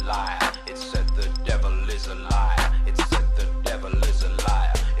is a liar. It said the devil is a liar. It said the devil is a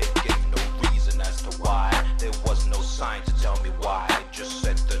liar. It gave no reason as to why. There was no sign to tell me why. It just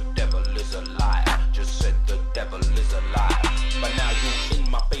said the devil is a liar. Just said the devil is a liar. But now you in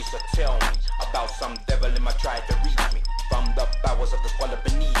my face to tell me about some devil in my tried to reach me from the bowels of the squalor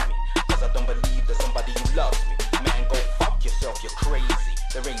beneath me. Cause I don't believe there's somebody who loves me. Man, go fuck yourself, you're crazy.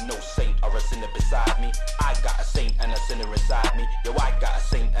 There ain't no saint or a sinner beside me. I got a saint and a sinner inside me. Yo, I got a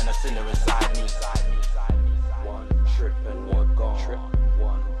saint and a sinner inside me. One trip and you're gone.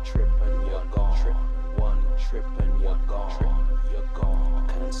 One trip and you're gone. One trip and you're gone. You're gone.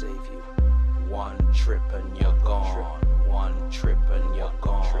 I can't save you. One trip and you're gone. One trip and you're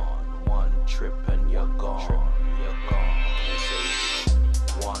gone. One trip and you're gone. You're gone. I can't save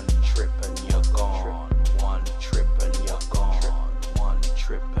you. One trip and you're gone. One trip and you're gone. One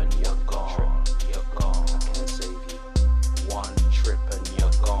trip and you're gone. You're gone. I can't save you. One trip and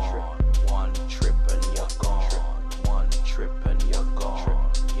you're gone. One trip and you're gone. One trip and you're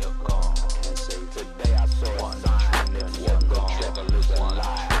gone. You're gone. I can't save you. Today I saw one sign and you're gone. Devil is a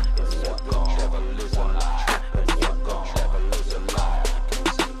liar. It's a gone. Devil is a liar. And you're gone. Devil is a liar.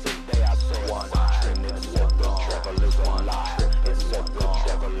 Today I saw one trip and you're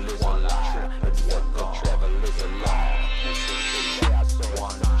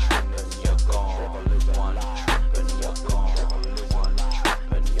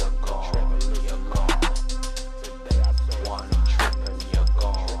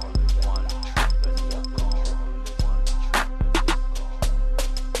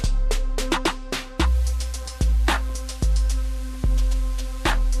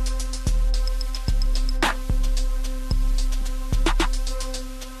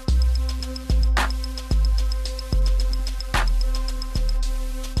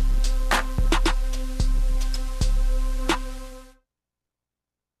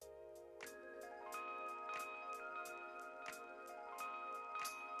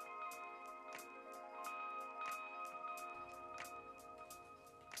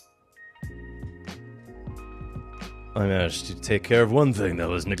I managed to take care of one thing that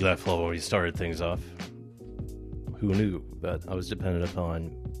was neglectful when we started things off. Who knew that I was dependent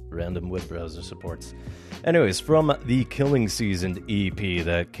upon random web browser supports? Anyways, from the Killing Season EP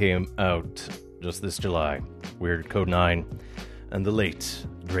that came out just this July, Weird Code 9, and the late,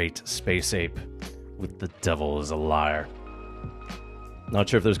 great Space Ape with The Devil is a Liar. Not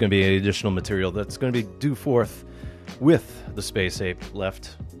sure if there's going to be any additional material that's going to be due forth with the Space Ape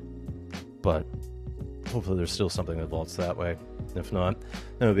left, but hopefully there's still something that vaults that way. If not,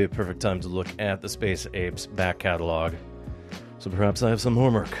 then it would be a perfect time to look at the Space Ape's back catalog. So perhaps I have some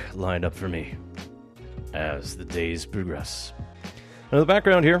homework lined up for me as the days progress. In the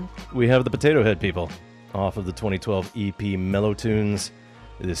background here, we have the Potato Head People off of the 2012 EP Mellow Tunes.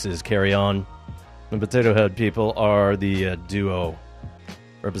 This is Carry On. The Potato Head People are the duo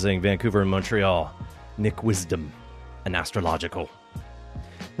representing Vancouver and Montreal, Nick Wisdom and Astrological.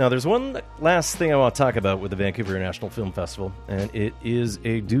 Now, there's one last thing I want to talk about with the Vancouver International Film Festival, and it is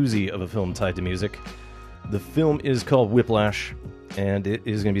a doozy of a film tied to music. The film is called Whiplash, and it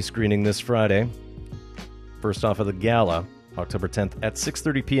is going to be screening this Friday. First off of the gala, October 10th at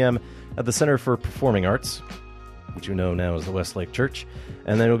 6:30 p.m. at the Center for Performing Arts, which you know now is the Westlake Church,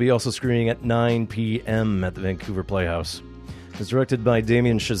 and then it will be also screening at 9 p.m. at the Vancouver Playhouse. It's directed by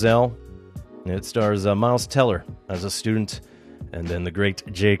Damien Chazelle, and it stars Miles Teller as a student, and then the great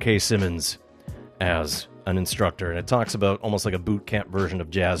J.K. Simmons as an instructor. And it talks about almost like a boot camp version of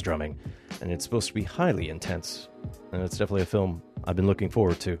jazz drumming, and it's supposed to be highly intense. And it's definitely a film I've been looking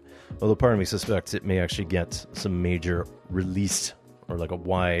forward to, although part of me suspects it may actually get some major release, or like a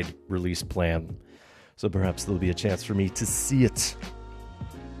wide release plan. So perhaps there'll be a chance for me to see it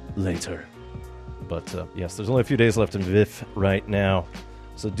later. But yes, there's only a few days left in VIFF right now,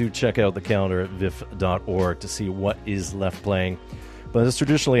 so do check out the calendar at viff.org to see what is left playing. But as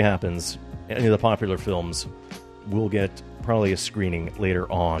traditionally happens, any of the popular films will get probably a screening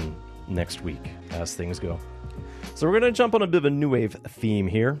later on next week as things go. So we're going to jump on a bit of a new wave theme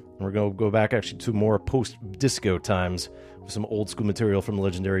here, and we're going to go back actually to more post-disco times with some old school material from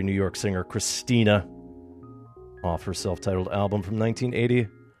legendary New York singer Christina off her self-titled album from 1980.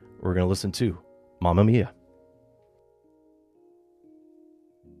 We're going to listen to Mamma Mia.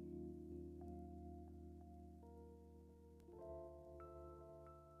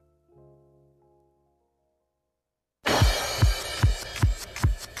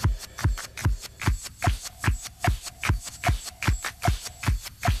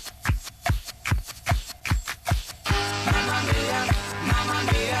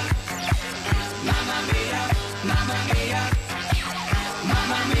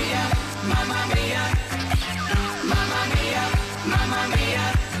 Mamma mia,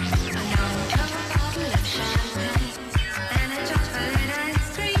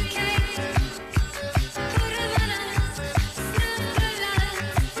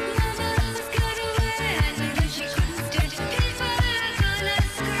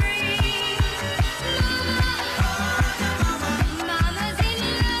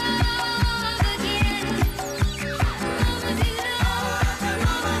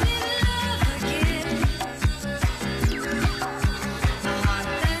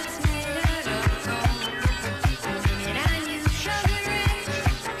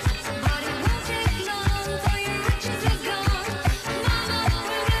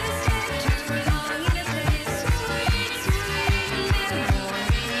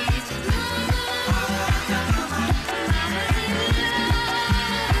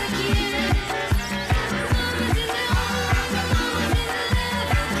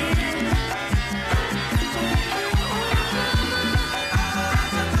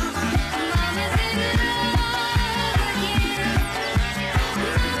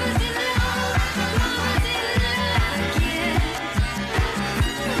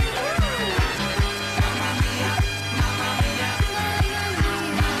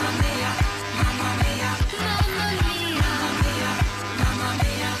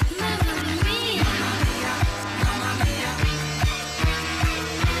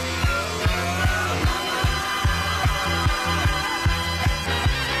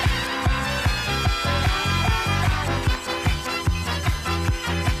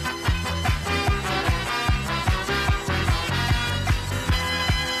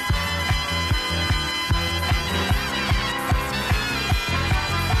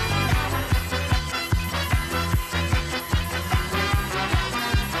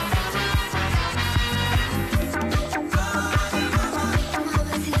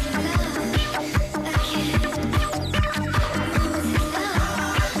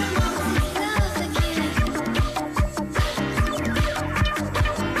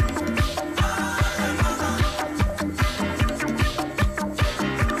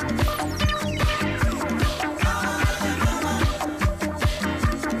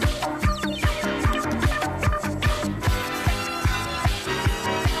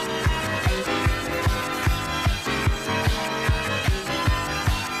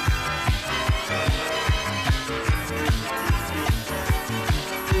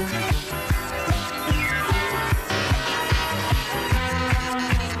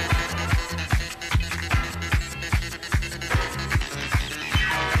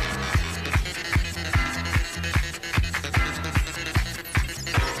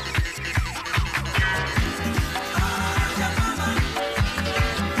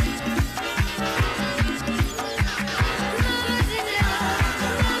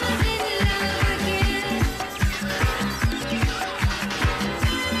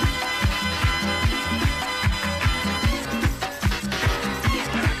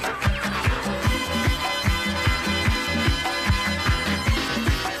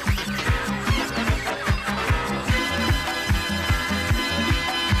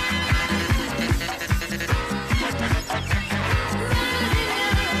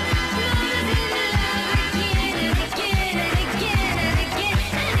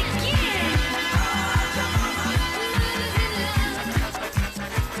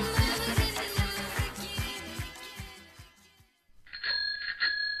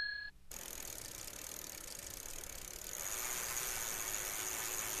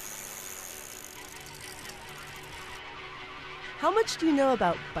 How much do you know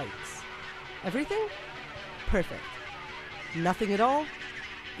about bikes? Everything? Perfect. Nothing at all?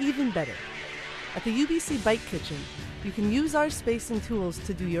 Even better. At the UBC Bike Kitchen, you can use our space and tools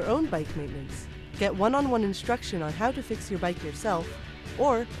to do your own bike maintenance, get one-on-one instruction on how to fix your bike yourself,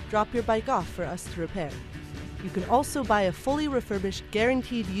 or drop your bike off for us to repair. You can also buy a fully refurbished,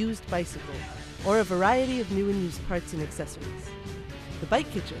 guaranteed used bicycle, or a variety of new and used parts and accessories. The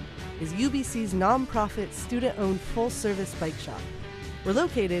Bike Kitchen is UBC's non-profit, student-owned, full-service bike shop. We're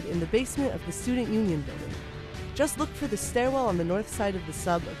located in the basement of the Student Union building. Just look for the stairwell on the north side of the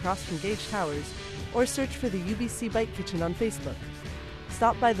sub across from Gage Towers, or search for the UBC Bike Kitchen on Facebook.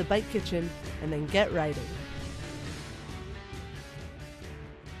 Stop by the Bike Kitchen and then get riding.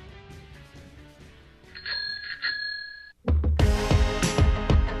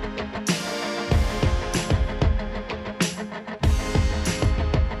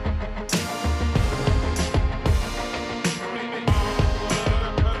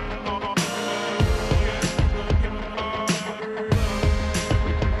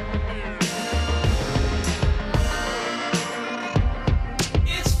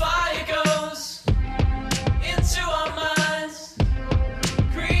 It's fire goes into our minds,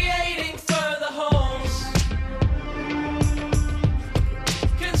 creating further homes,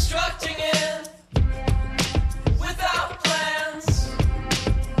 constructing it without plans,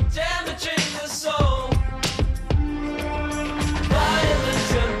 damaging the soul.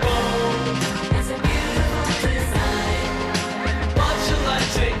 Violent and bold, it's a beautiful design. What shall I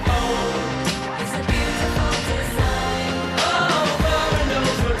take home? It's a beautiful design. Over and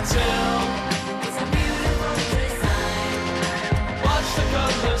over till it's a beautiful design. Watch the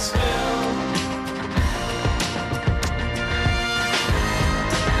colors fill.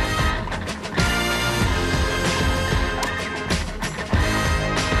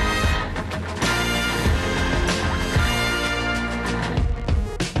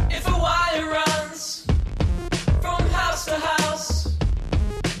 If a wire runs from house to house,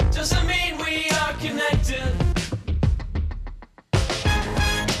 doesn't mean we are connected.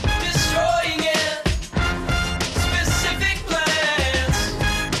 Destroying it, specific plans,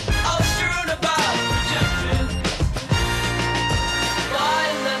 all strewn about, rejected.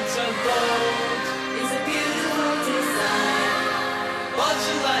 Violent and bold is a beautiful design. What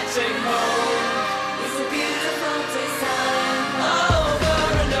shall I take home? It's a beautiful design. Over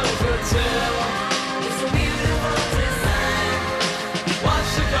and over till it's a beautiful design. Watch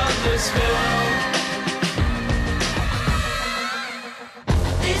the colors fill.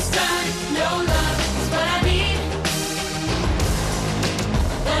 This time, no love is what I need.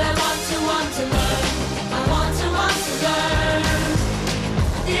 But I want to learn. I want to learn.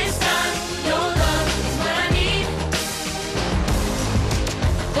 This time, no love is what I need.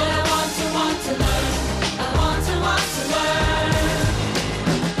 But I want to learn. I want to learn.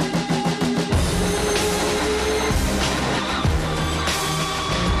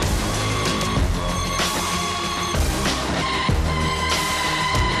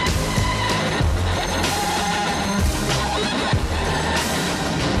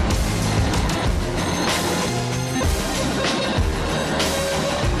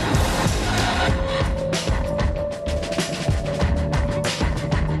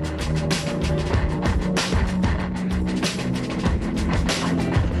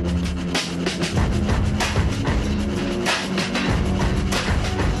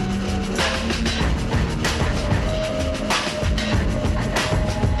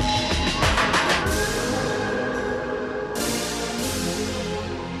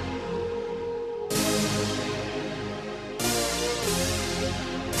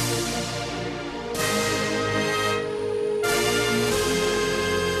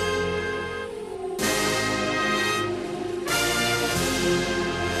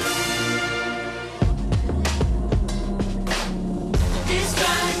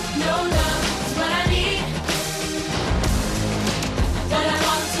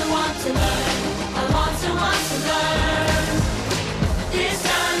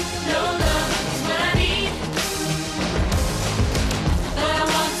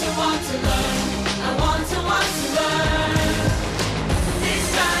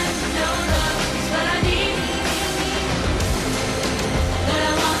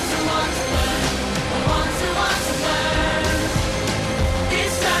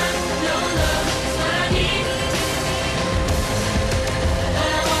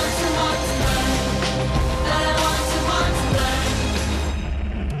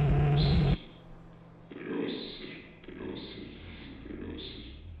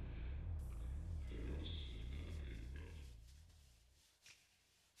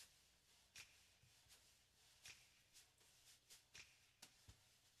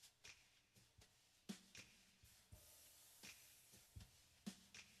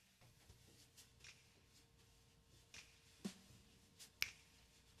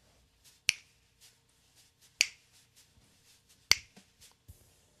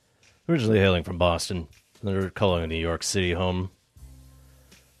 Originally hailing from Boston, they're calling New York City home.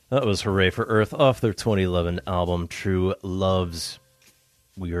 That was Hooray for Earth off their 2011 album True Loves.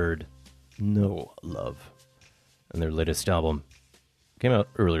 We heard No Love. And their latest album came out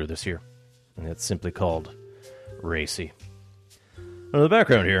earlier this year, and it's simply called Racy. Now, the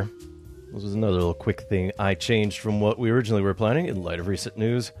background here, this was another little quick thing I changed from what we originally were planning in light of recent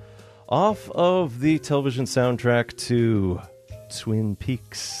news. Off of the television soundtrack to Twin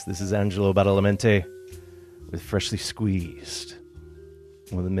Peaks, this is Angelo Badalamenti with Freshly Squeezed.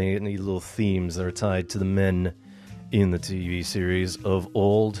 One of the many little themes that are tied to the men in the TV series of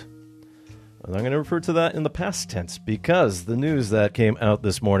old. And I'm going to refer to that in the past tense because the news that came out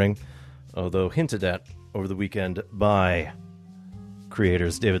this morning, although hinted at over the weekend by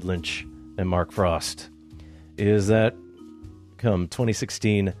creators David Lynch and Mark Frost, is that come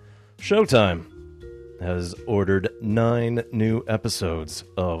 2016, Showtime has ordered 9 new episodes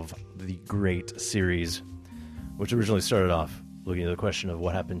of the great series, which originally started off looking at the question of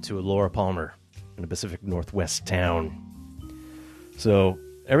what happened to Laura Palmer in a Pacific Northwest town. So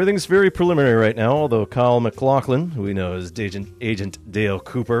everything's very preliminary right now, although Kyle MacLachlan, who we know as Agent Dale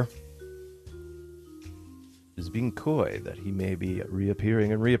Cooper, is being coy that he may be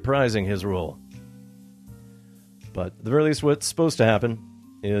reappearing and reprising his role. But at the very least, what's supposed to happen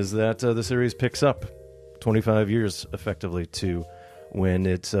is that the series picks up 25 years, effectively, to when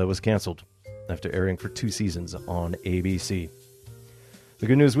it was canceled after airing for 2 seasons on ABC. The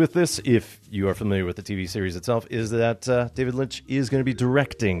good news with this, if you are familiar with the TV series itself, is that David Lynch is going to be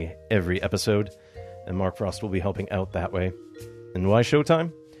directing every episode, and Mark Frost will be helping out that way. And why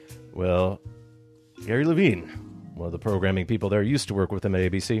Showtime? Well, Gary Levine, one of the programming people there, used to work with him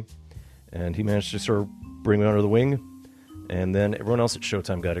at ABC, and he managed to sort of bring him under the wing, and then everyone else at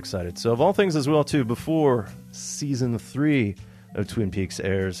Showtime got excited. So of all things as well, too, before Season 3 of Twin Peaks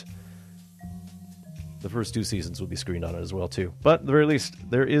airs, the first 2 seasons will be screened on it as well, too. But at the very least,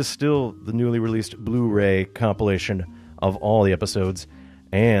 there is still the newly released Blu-ray compilation of all the episodes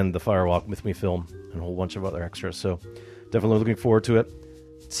and the Firewalk with Me film and a whole bunch of other extras. So definitely looking forward to it.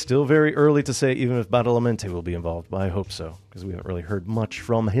 It's still very early to say even if Badalamenti will be involved, but I hope so, because we haven't really heard much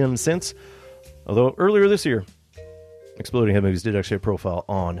from him since. Although earlier this year, Exploding Head Movies did actually a profile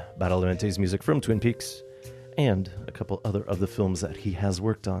on Badalamenti's music from Twin Peaks and a couple other of the films that he has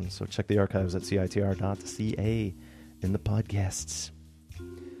worked on. So check the archives at citr.ca in the podcasts.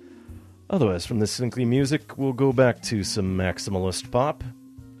 Otherwise, from this Slinkly music, we'll go back to some maximalist pop.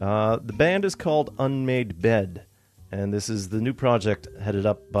 The band is called Unmade Bed, and this is the new project headed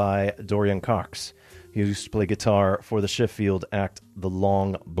up by Dorian Cox. He used to play guitar for the Sheffield act The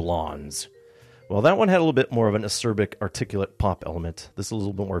Long Blondes. Well, that one had a little bit more of an acerbic, articulate pop element. This is a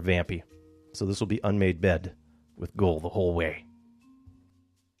little bit more vampy. So this will be Unmade Bed with Goal the Whole Way.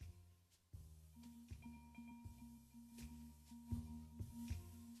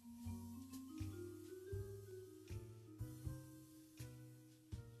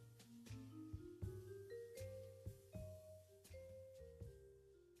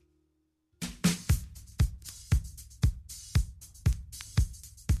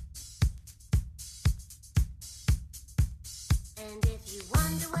 And if you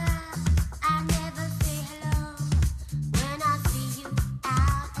wonder why I never say hello when I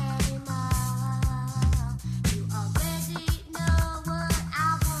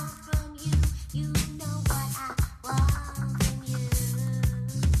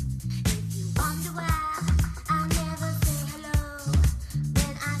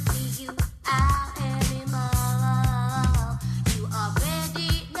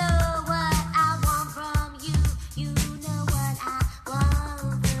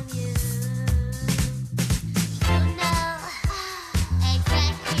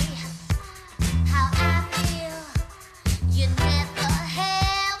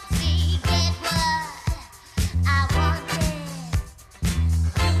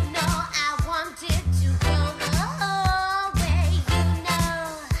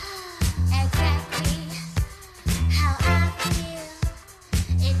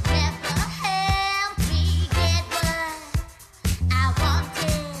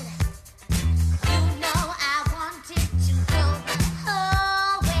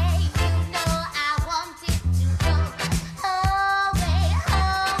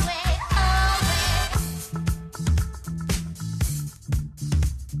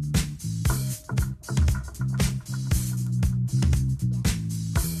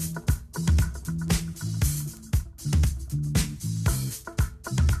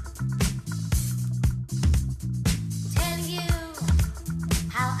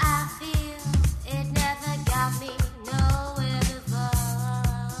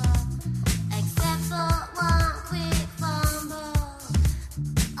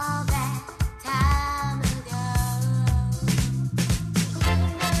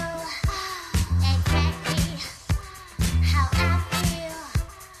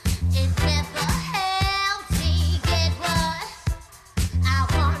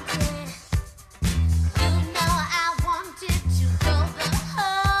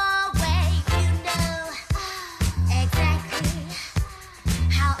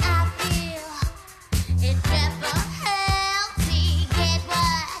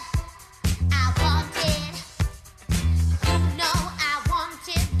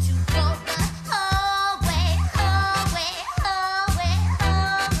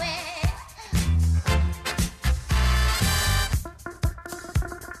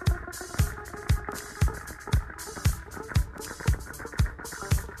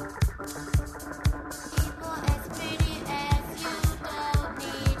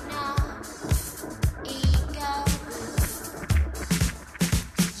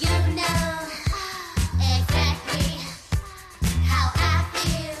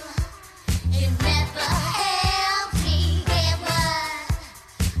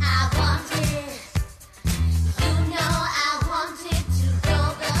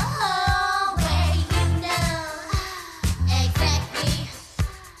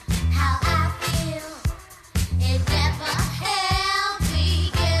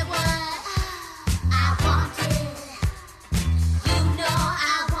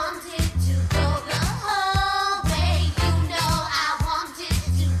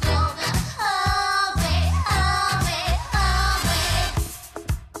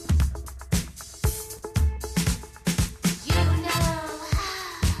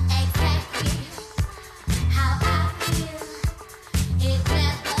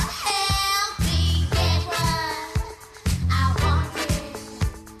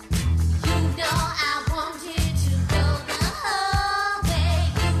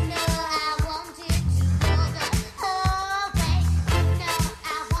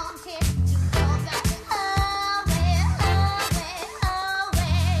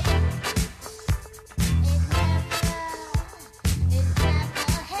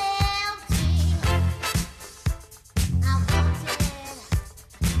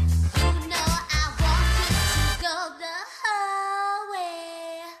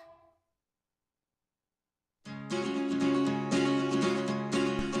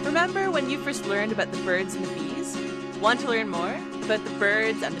Remember when you first learned about the birds and the bees? Want to learn more about the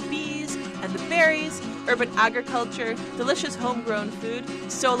birds and the bees and the berries, urban agriculture, delicious homegrown food,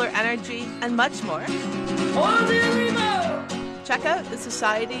 solar energy, and much more? Check out the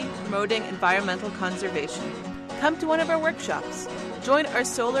Society Promoting Environmental Conservation. Come to one of our workshops, join our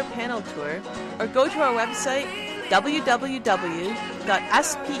solar panel tour, or go to our website www.spec.bc.ca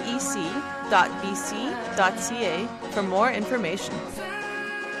for more information.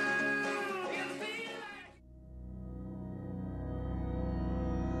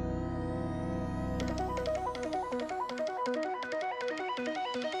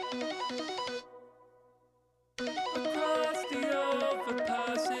 Across the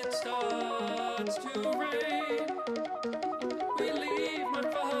overpass it starts to rain. We leave my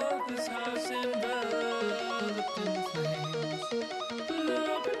father's house enveloped in flames.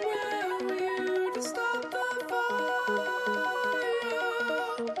 Love, and where were you to stop the fire?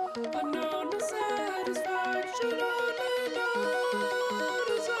 I know no satisfaction, only no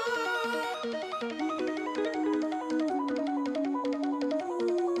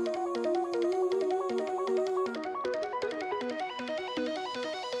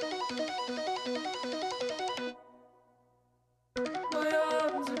My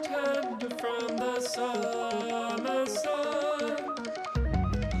arms are tender from the summer sun,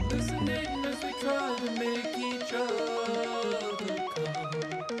 hallucinating as we try to make each other come.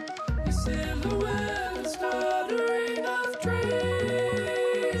 Your silhouette is stuttering of traces.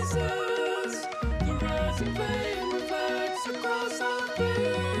 The rising flame reflects across our faces.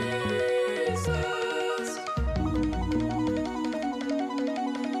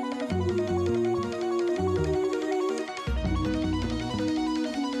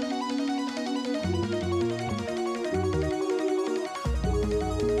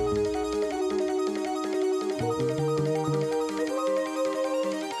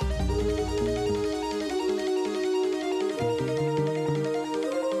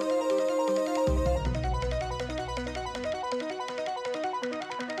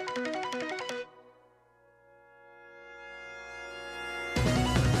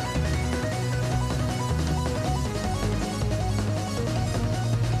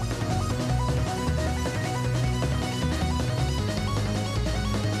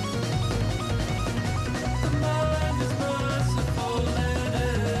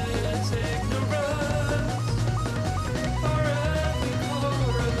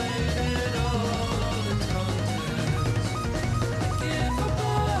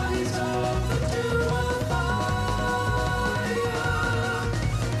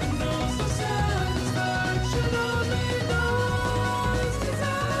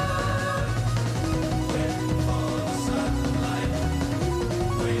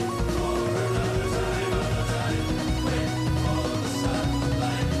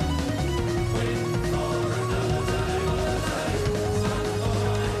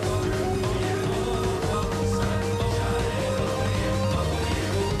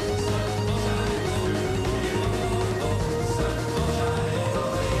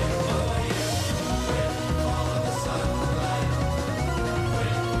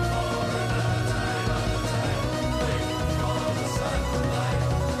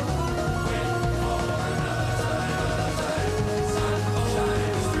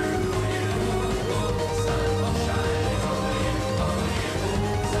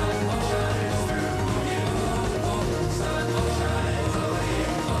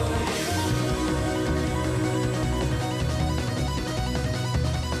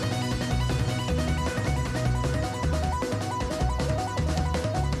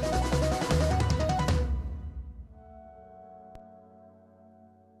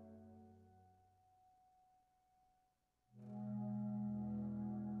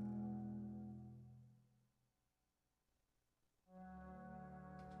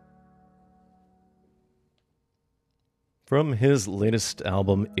 From his latest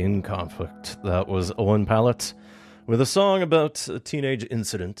album, In Conflict, that was Owen Pallett with a song about a teenage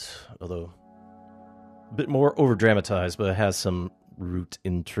incident, although a bit more over-dramatized, but it has some root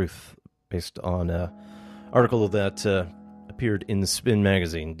in truth, based on an article that appeared in Spin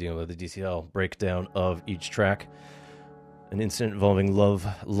magazine, dealing with the DTL breakdown of each track. An incident involving love,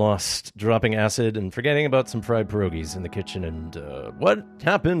 lost, dropping acid, and forgetting about some fried pierogies in the kitchen, and what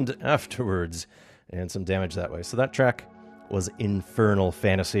happened afterwards, and some damage that way. So that track was Infernal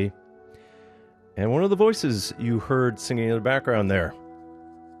Fantasy. And one of the voices you heard singing in the background there,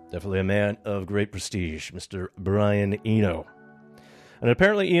 definitely a man of great prestige, Mr. Brian Eno. And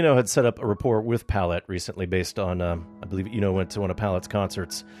apparently Eno had set up a rapport with Pallett recently based on, I believe Eno went to one of Pallett's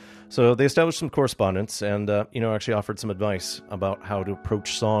concerts. So they established some correspondence and, actually offered some advice about how to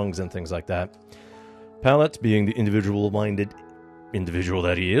approach songs and things like that. Pallet, being the individual-minded individual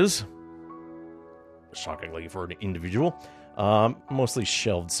that he is, shockingly for an individual, mostly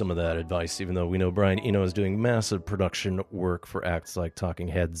shelved some of that advice, even though we know Brian Eno is doing massive production work for acts like Talking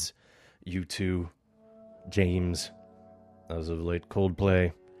Heads, U2, James, as of late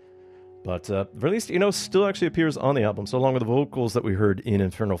Coldplay. But at least Eno still actually appears on the album. So along with the vocals that we heard in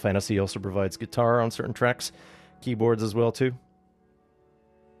Infernal Fantasy, he also provides guitar on certain tracks, keyboards as well too.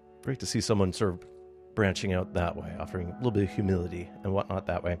 Great to see someone sort of branching out that way, offering a little bit of humility and whatnot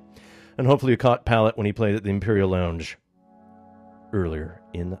that way. And hopefully you caught Pallet when he played at the Imperial Lounge earlier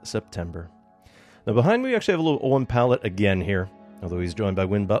in September. Now behind me we actually have a little Owen Pallet again here, although he's joined by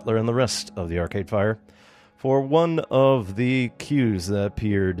Win Butler and the rest of the Arcade Fire for one of the cues that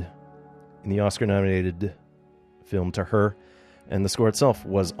appeared in the Oscar-nominated film To Her, and the score itself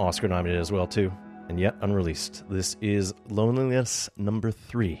was Oscar-nominated as well too, and yet unreleased. This is Loneliness Number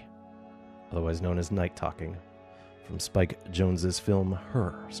 3, otherwise known as Night Talking, from Spike Jonze's film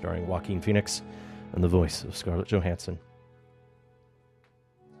Her, starring Joaquin Phoenix and the voice of Scarlett Johansson.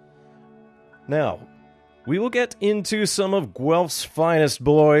 Now, we will get into some of Guelph's finest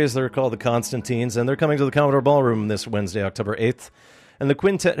boys. They're called the Constantines, and they're coming to the Commodore Ballroom this Wednesday, October 8th. And the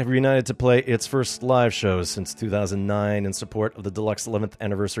quintet have reunited to play its first live shows since 2009 in support of the deluxe 11th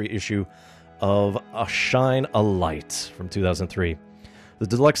anniversary issue of A Shine a Light from 2003. The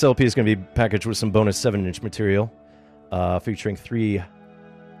deluxe LP is going to be packaged with some bonus 7-inch material, featuring 3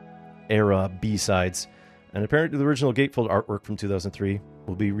 era B-sides. And apparently the original gatefold artwork from 2003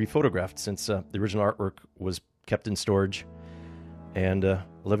 will be rephotographed, since the original artwork was kept in storage. And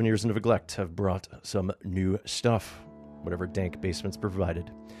 11 years of neglect have brought some new stuff, whatever dank basements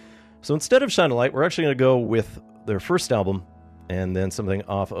provided. So instead of Shine a Light, we're actually going to go with their first album and then something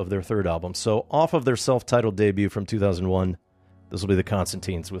off of their third album. So off of their self-titled debut from 2001, this will be the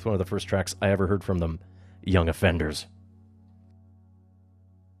Constantines with one of the first tracks I ever heard from them, Young Offenders.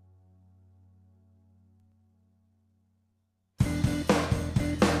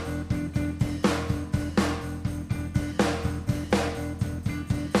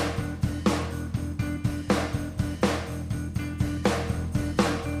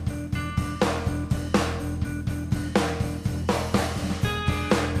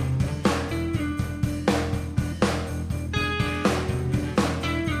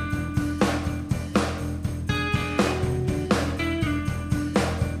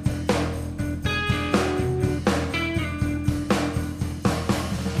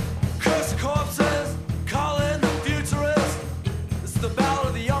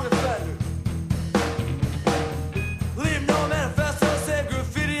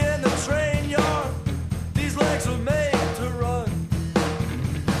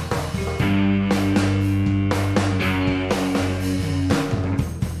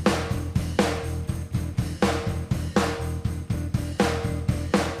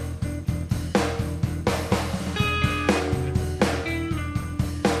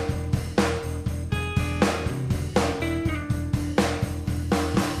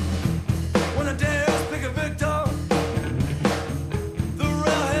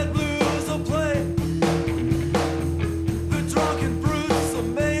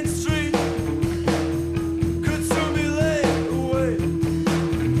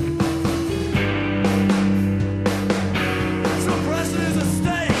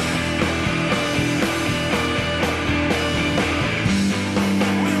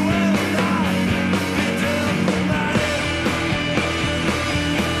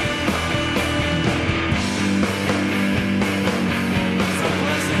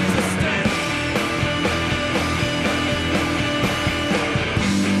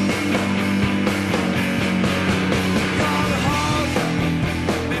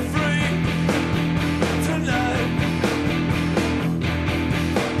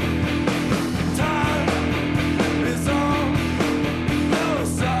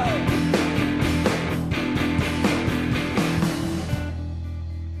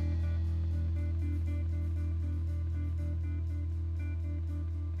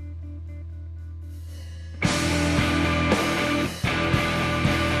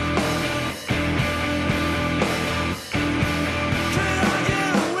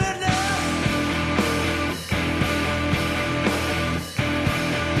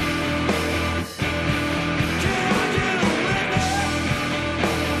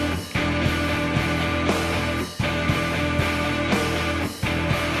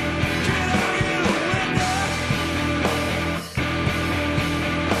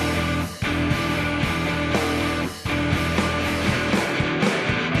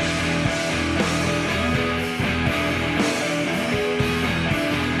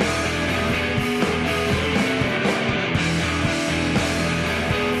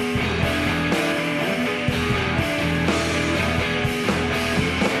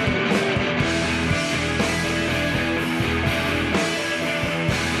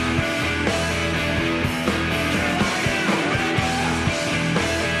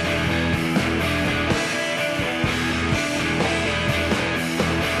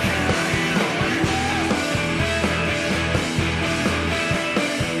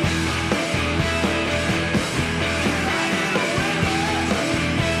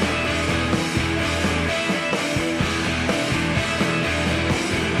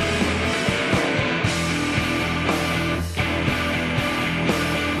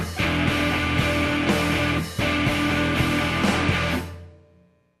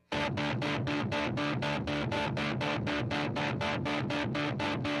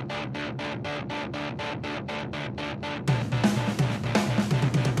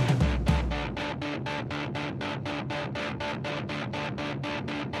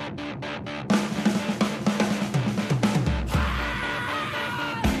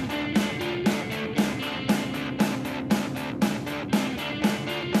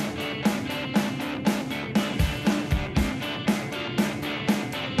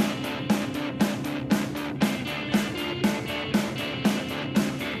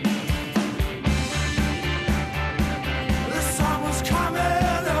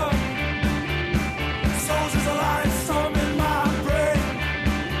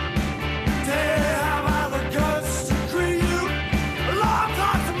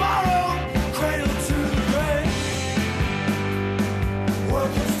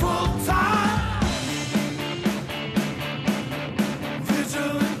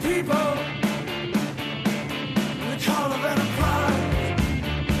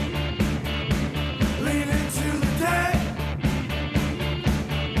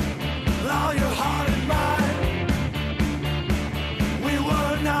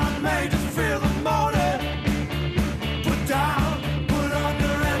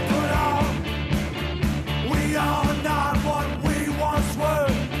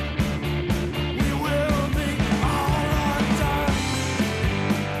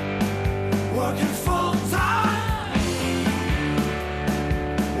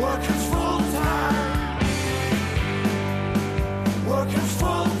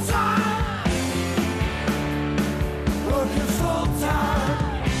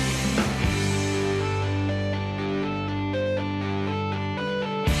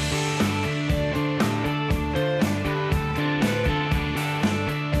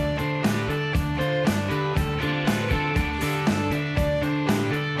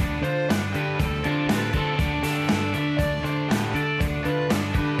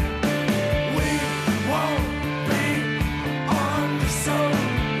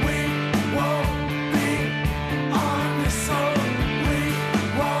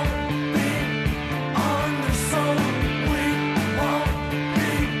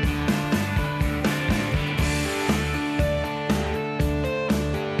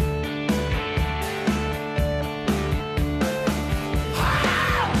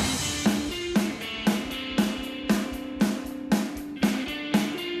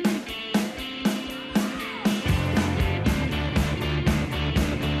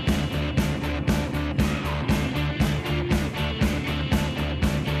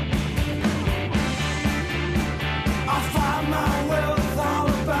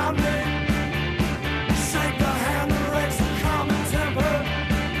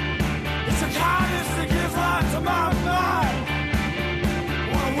 your kindness that gives life to my mind.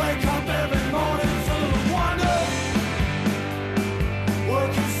 Wanna wake up every morning full of wonder,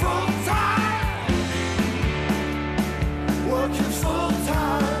 working full time, working full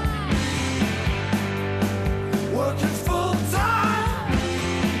time, working full time,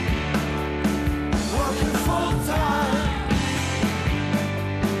 working full time,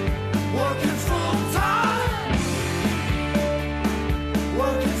 working full time,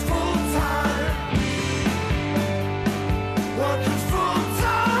 working full time, working full time, working full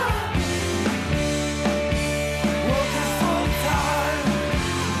time.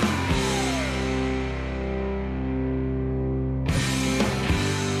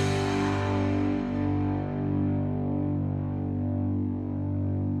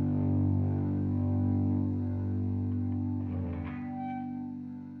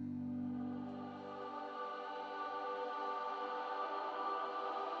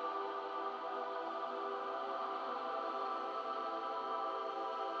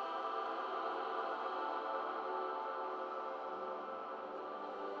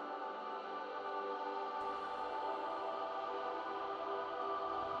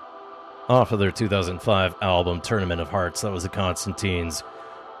 Off of their 2005 album Tournament of Hearts, that was the Constantines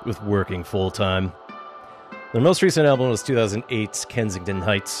with Working Full Time. Their most recent album was 2008's Kensington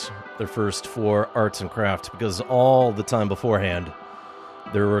Heights, their first for Arts and Craft, because all the time beforehand,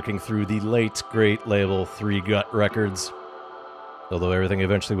 they were working through the late, great label 3 Gut Records, although everything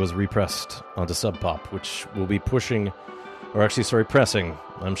eventually was repressed onto Sub Pop, which will be pressing,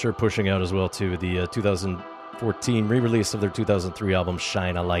 I'm sure pushing out as well to the 2014 re-release of their 2003 album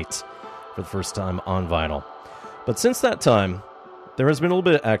Shine a Light for the first time on vinyl. But since that time, there has been a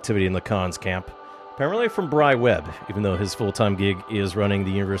little bit of activity in the Cons camp, primarily from Bry Webb, even though his full-time gig is running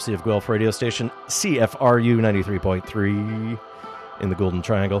the University of Guelph radio station CFRU 93.3 in the Golden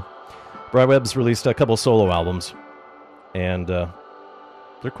Triangle. Bry Webb's released a couple solo albums, and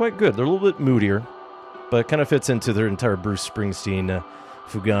they're quite good. They're a little bit moodier, but it kind of fits into their entire Bruce Springsteen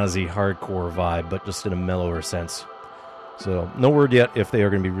Fugazi hardcore vibe, but just in a mellower sense. So, no word yet if they are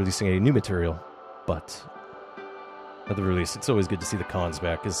going to be releasing any new material, but at the release, it's always good to see the Cons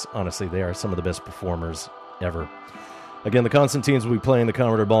back, because honestly, they are some of the best performers ever. Again, the Constantines will be playing the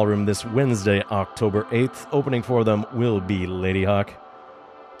Commodore Ballroom this Wednesday, October 8th. Opening for them will be Lady Hawk.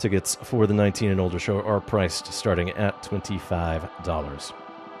 Tickets for the 19 and older show are priced starting at $25.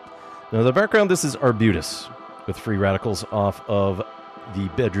 Now, the background, this is Arbutus, with Free Radicals off of the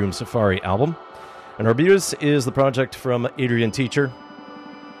Bedroom Safari album. And Arbutus is the project from Adrian Teacher,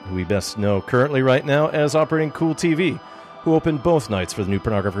 who we best know currently right now as operating Cool TV, who opened both nights for the New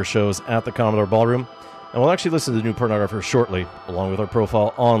Pornographer shows at the Commodore Ballroom. And we'll actually listen to the New Pornographer shortly, along with our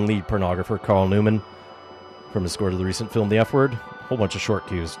profile on lead pornographer Carl Newman, from his score to the recent film The F Word. A whole bunch of short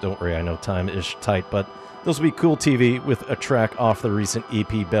cues. Don't worry, I know time is tight, but this will be Cool TV with a track off the recent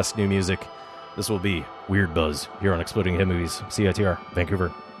EP Best New Music. This will be Weird Buzz here on Exploding Head Movies, CITR,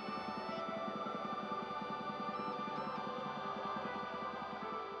 Vancouver.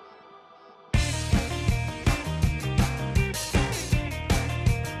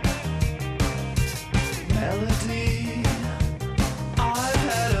 Melody, I've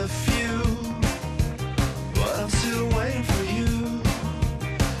had a few, but I'm still waiting for you.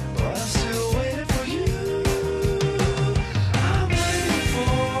 But I'm still waiting for you. I'm waiting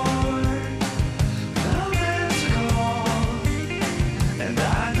for the man to call, and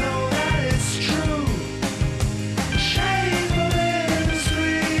I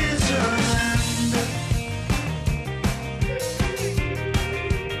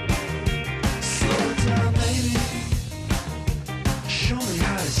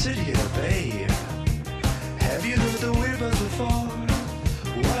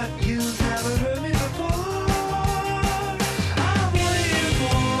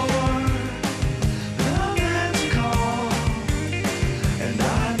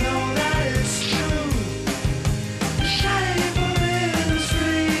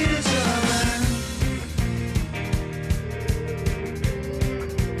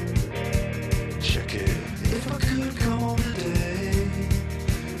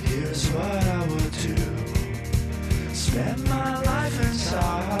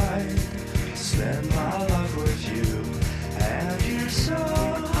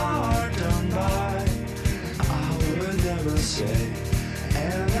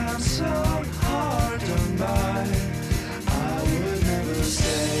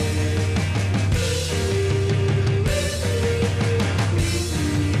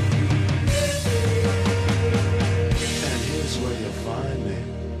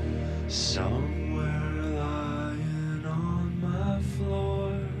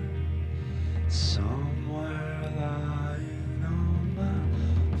somewhere lying on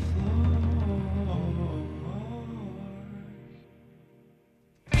the floor.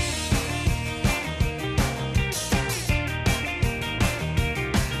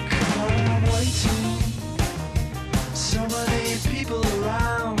 I'm waiting, so many people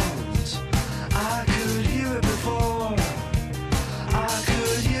around. I could hear it before. I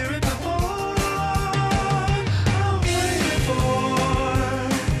could hear it before. I'm waiting for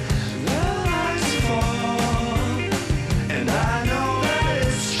the lights to fall, and I know that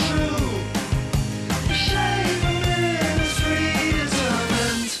it's true. The shape of it is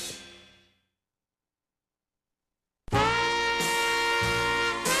predetermined.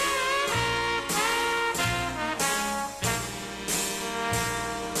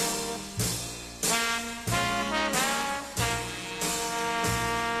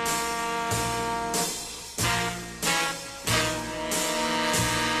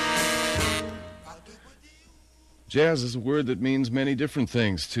 Jazz is a word that means many different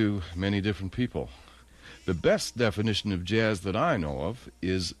things to many different people. The best definition of jazz that I know of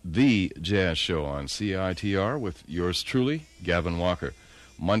is The Jazz Show on CITR with yours truly, Gavin Walker.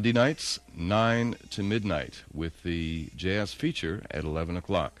 Monday nights, 9 to midnight, with the jazz feature at 11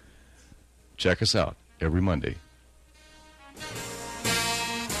 o'clock. Check us out every Monday.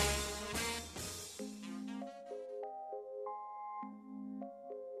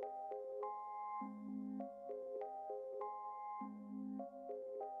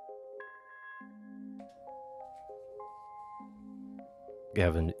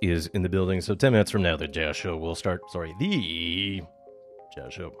 Gavin is in the building, so 10 minutes from now, the Jazz Show will start. Sorry, the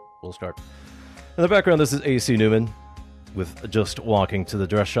Jazz Show will start. In the background, this is A.C. Newman with Just Walking to the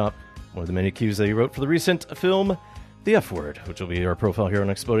Dress Shop, one of the many cues that he wrote for the recent film, The F Word, which will be our profile here on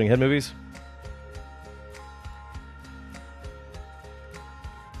Exploding Head Movies.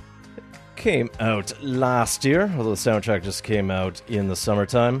 Came out last year, although the soundtrack just came out in the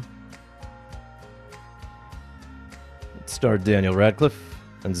summertime. It starred Daniel Radcliffe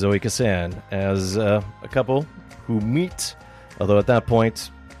and Zoe Kazan as a couple who meet, although at that point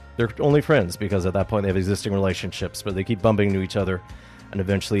they're only friends because at that point they have existing relationships, but they keep bumping into each other and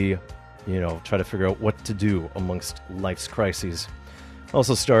eventually, try to figure out what to do amongst life's crises.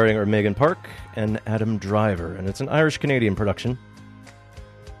 Also starring are Megan Park and Adam Driver, and it's an Irish-Canadian production.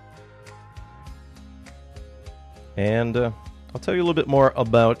 And I'll tell you a little bit more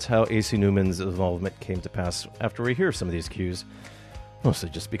about how A.C. Newman's involvement came to pass after we hear some of these cues, mostly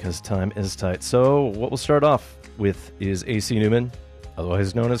just because time is tight. So what we'll start off with is A.C. Newman,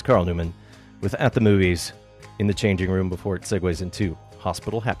 otherwise known as Carl Newman, with At the Movies in the Changing Room before it segues into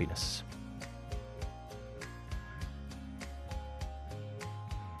Hospital Happiness.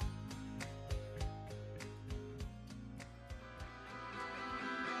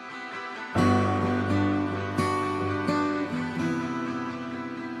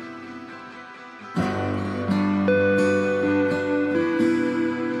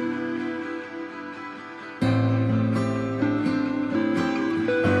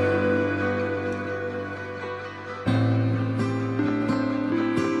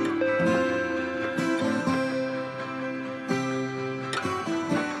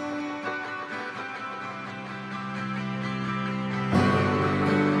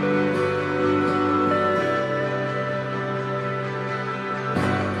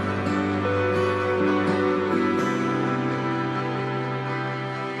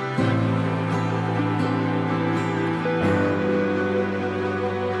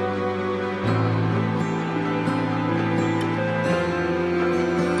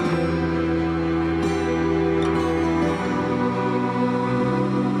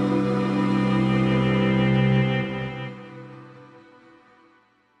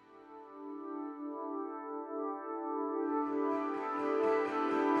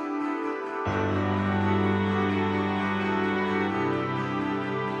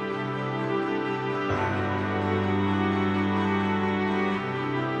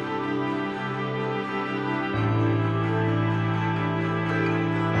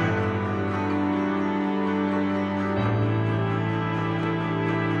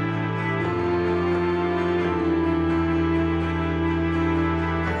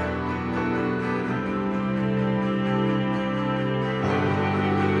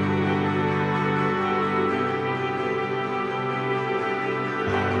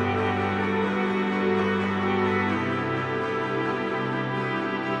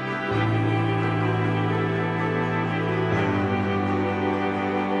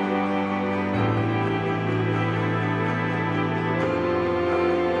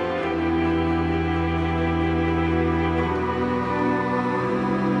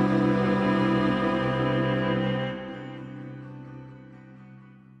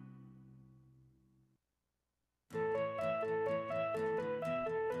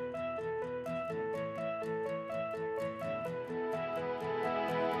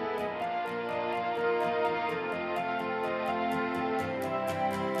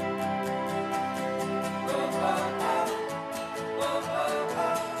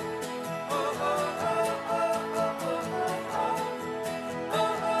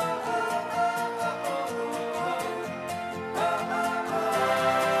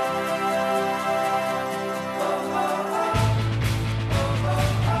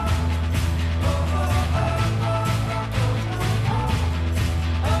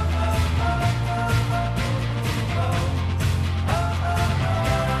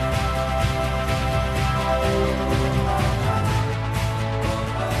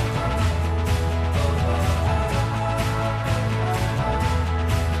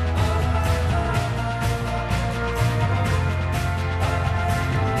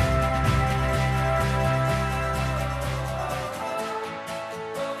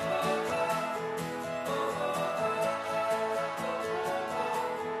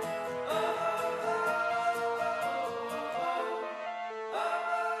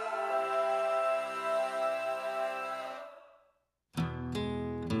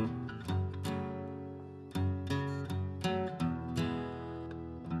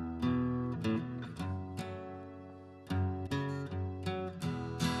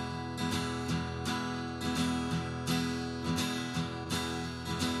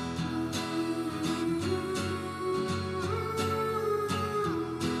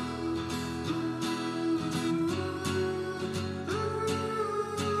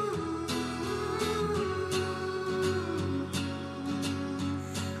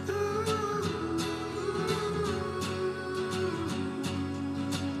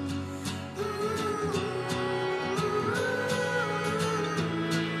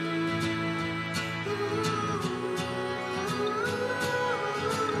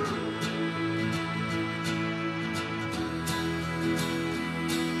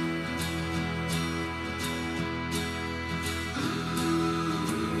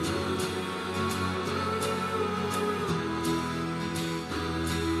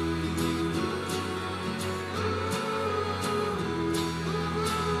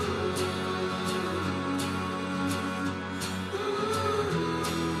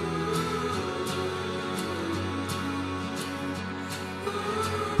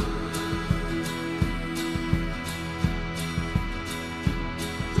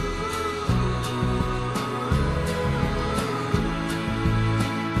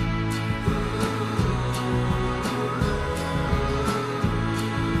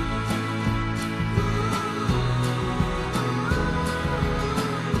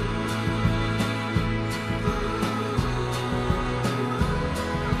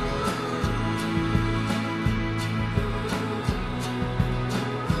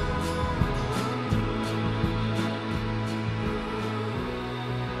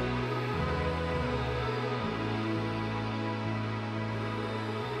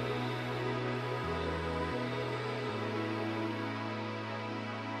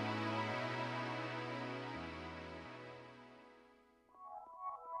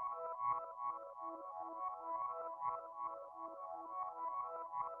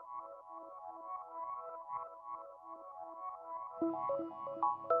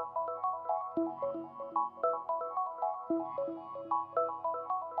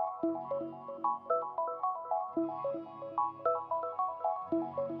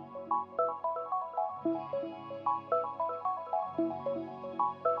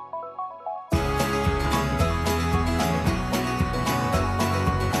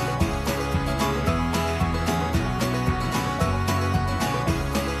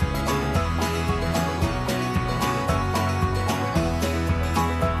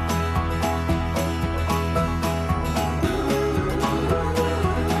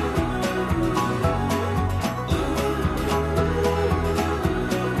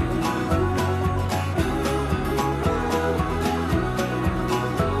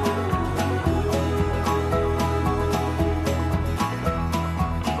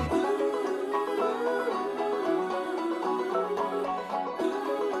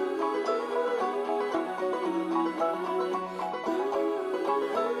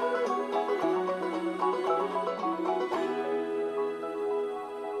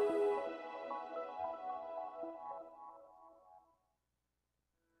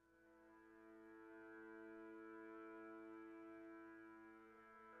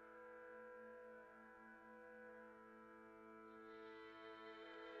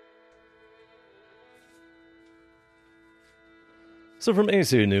 So from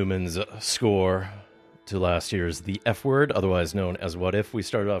A.C. Newman's score to last year's The F Word, otherwise known as What If, we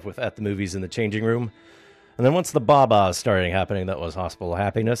started off with At the Movies in the Changing Room. And then once the Baba started happening, that was Hospital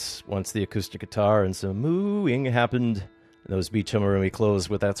Happiness. Once the acoustic guitar and some mooing happened, and those Beach Hummeroomy closed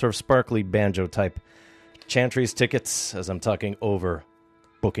with that sort of sparkly banjo-type Chantry's Tickets, as I'm talking over,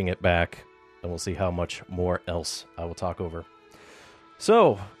 booking it back, and we'll see how much more else I will talk over.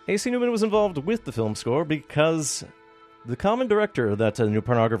 So, A.C. Newman was involved with the film score because the common director that new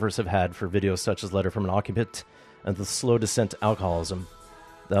pornographers have had for videos such as Letter from an Occupant and The Slow Descent to Alcoholism,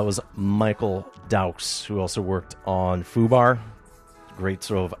 that was Michael Dowse, who also worked on Fubar, great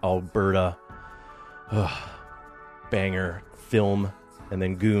sort of Alberta banger film, and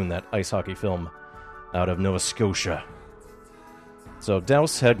then Goon, that ice hockey film out of Nova Scotia. So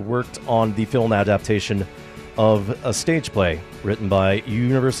Dowse had worked on the film adaptation of a stage play written by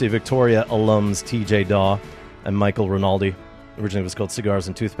University of Victoria alums T.J. Daw and Michael Rinaldi. Originally it was called Cigars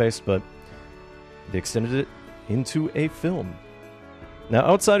and Toothpaste, but they extended it into a film. Now,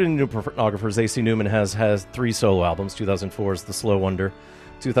 outside of new pornographers, A.C. Newman has 3 solo albums. 2004's The Slow Wonder,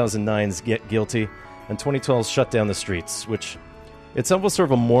 2009's Get Guilty, and 2012's Shut Down the Streets, which itself was sort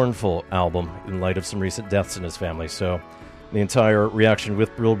of a mournful album in light of some recent deaths in his family, so the entire reaction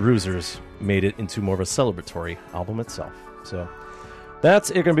with Brill Bruisers made it into more of a celebratory album itself. So that's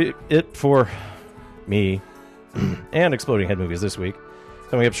going to be it for me and Exploding Head Movies this week.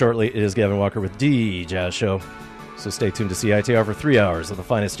 Coming up shortly, it is Gavin Walker with The Jazz Show. So stay tuned to CITR for 3 hours of the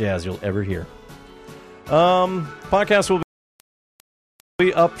finest jazz you'll ever hear. Podcast will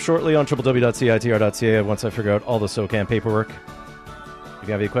be up shortly on www.citr.ca once I figure out all the SOCAN paperwork. If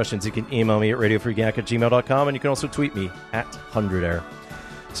you have any questions, you can email me at radiofreegack@gmail.com, and you can also tweet me at 100air.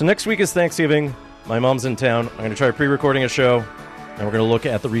 So next week is Thanksgiving. My mom's in town. I'm going to try pre-recording a show, and we're going to look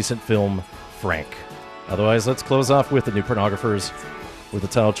at the recent film Frank. Otherwise, let's close off with the new pornographers with the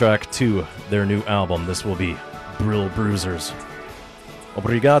title track to their new album. This will be Brill Bruisers.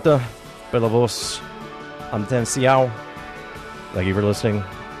 Obrigada pela voz. Atenção. Thank you for listening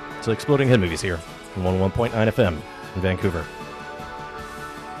to Exploding Head Movies here on 101.9 FM in Vancouver.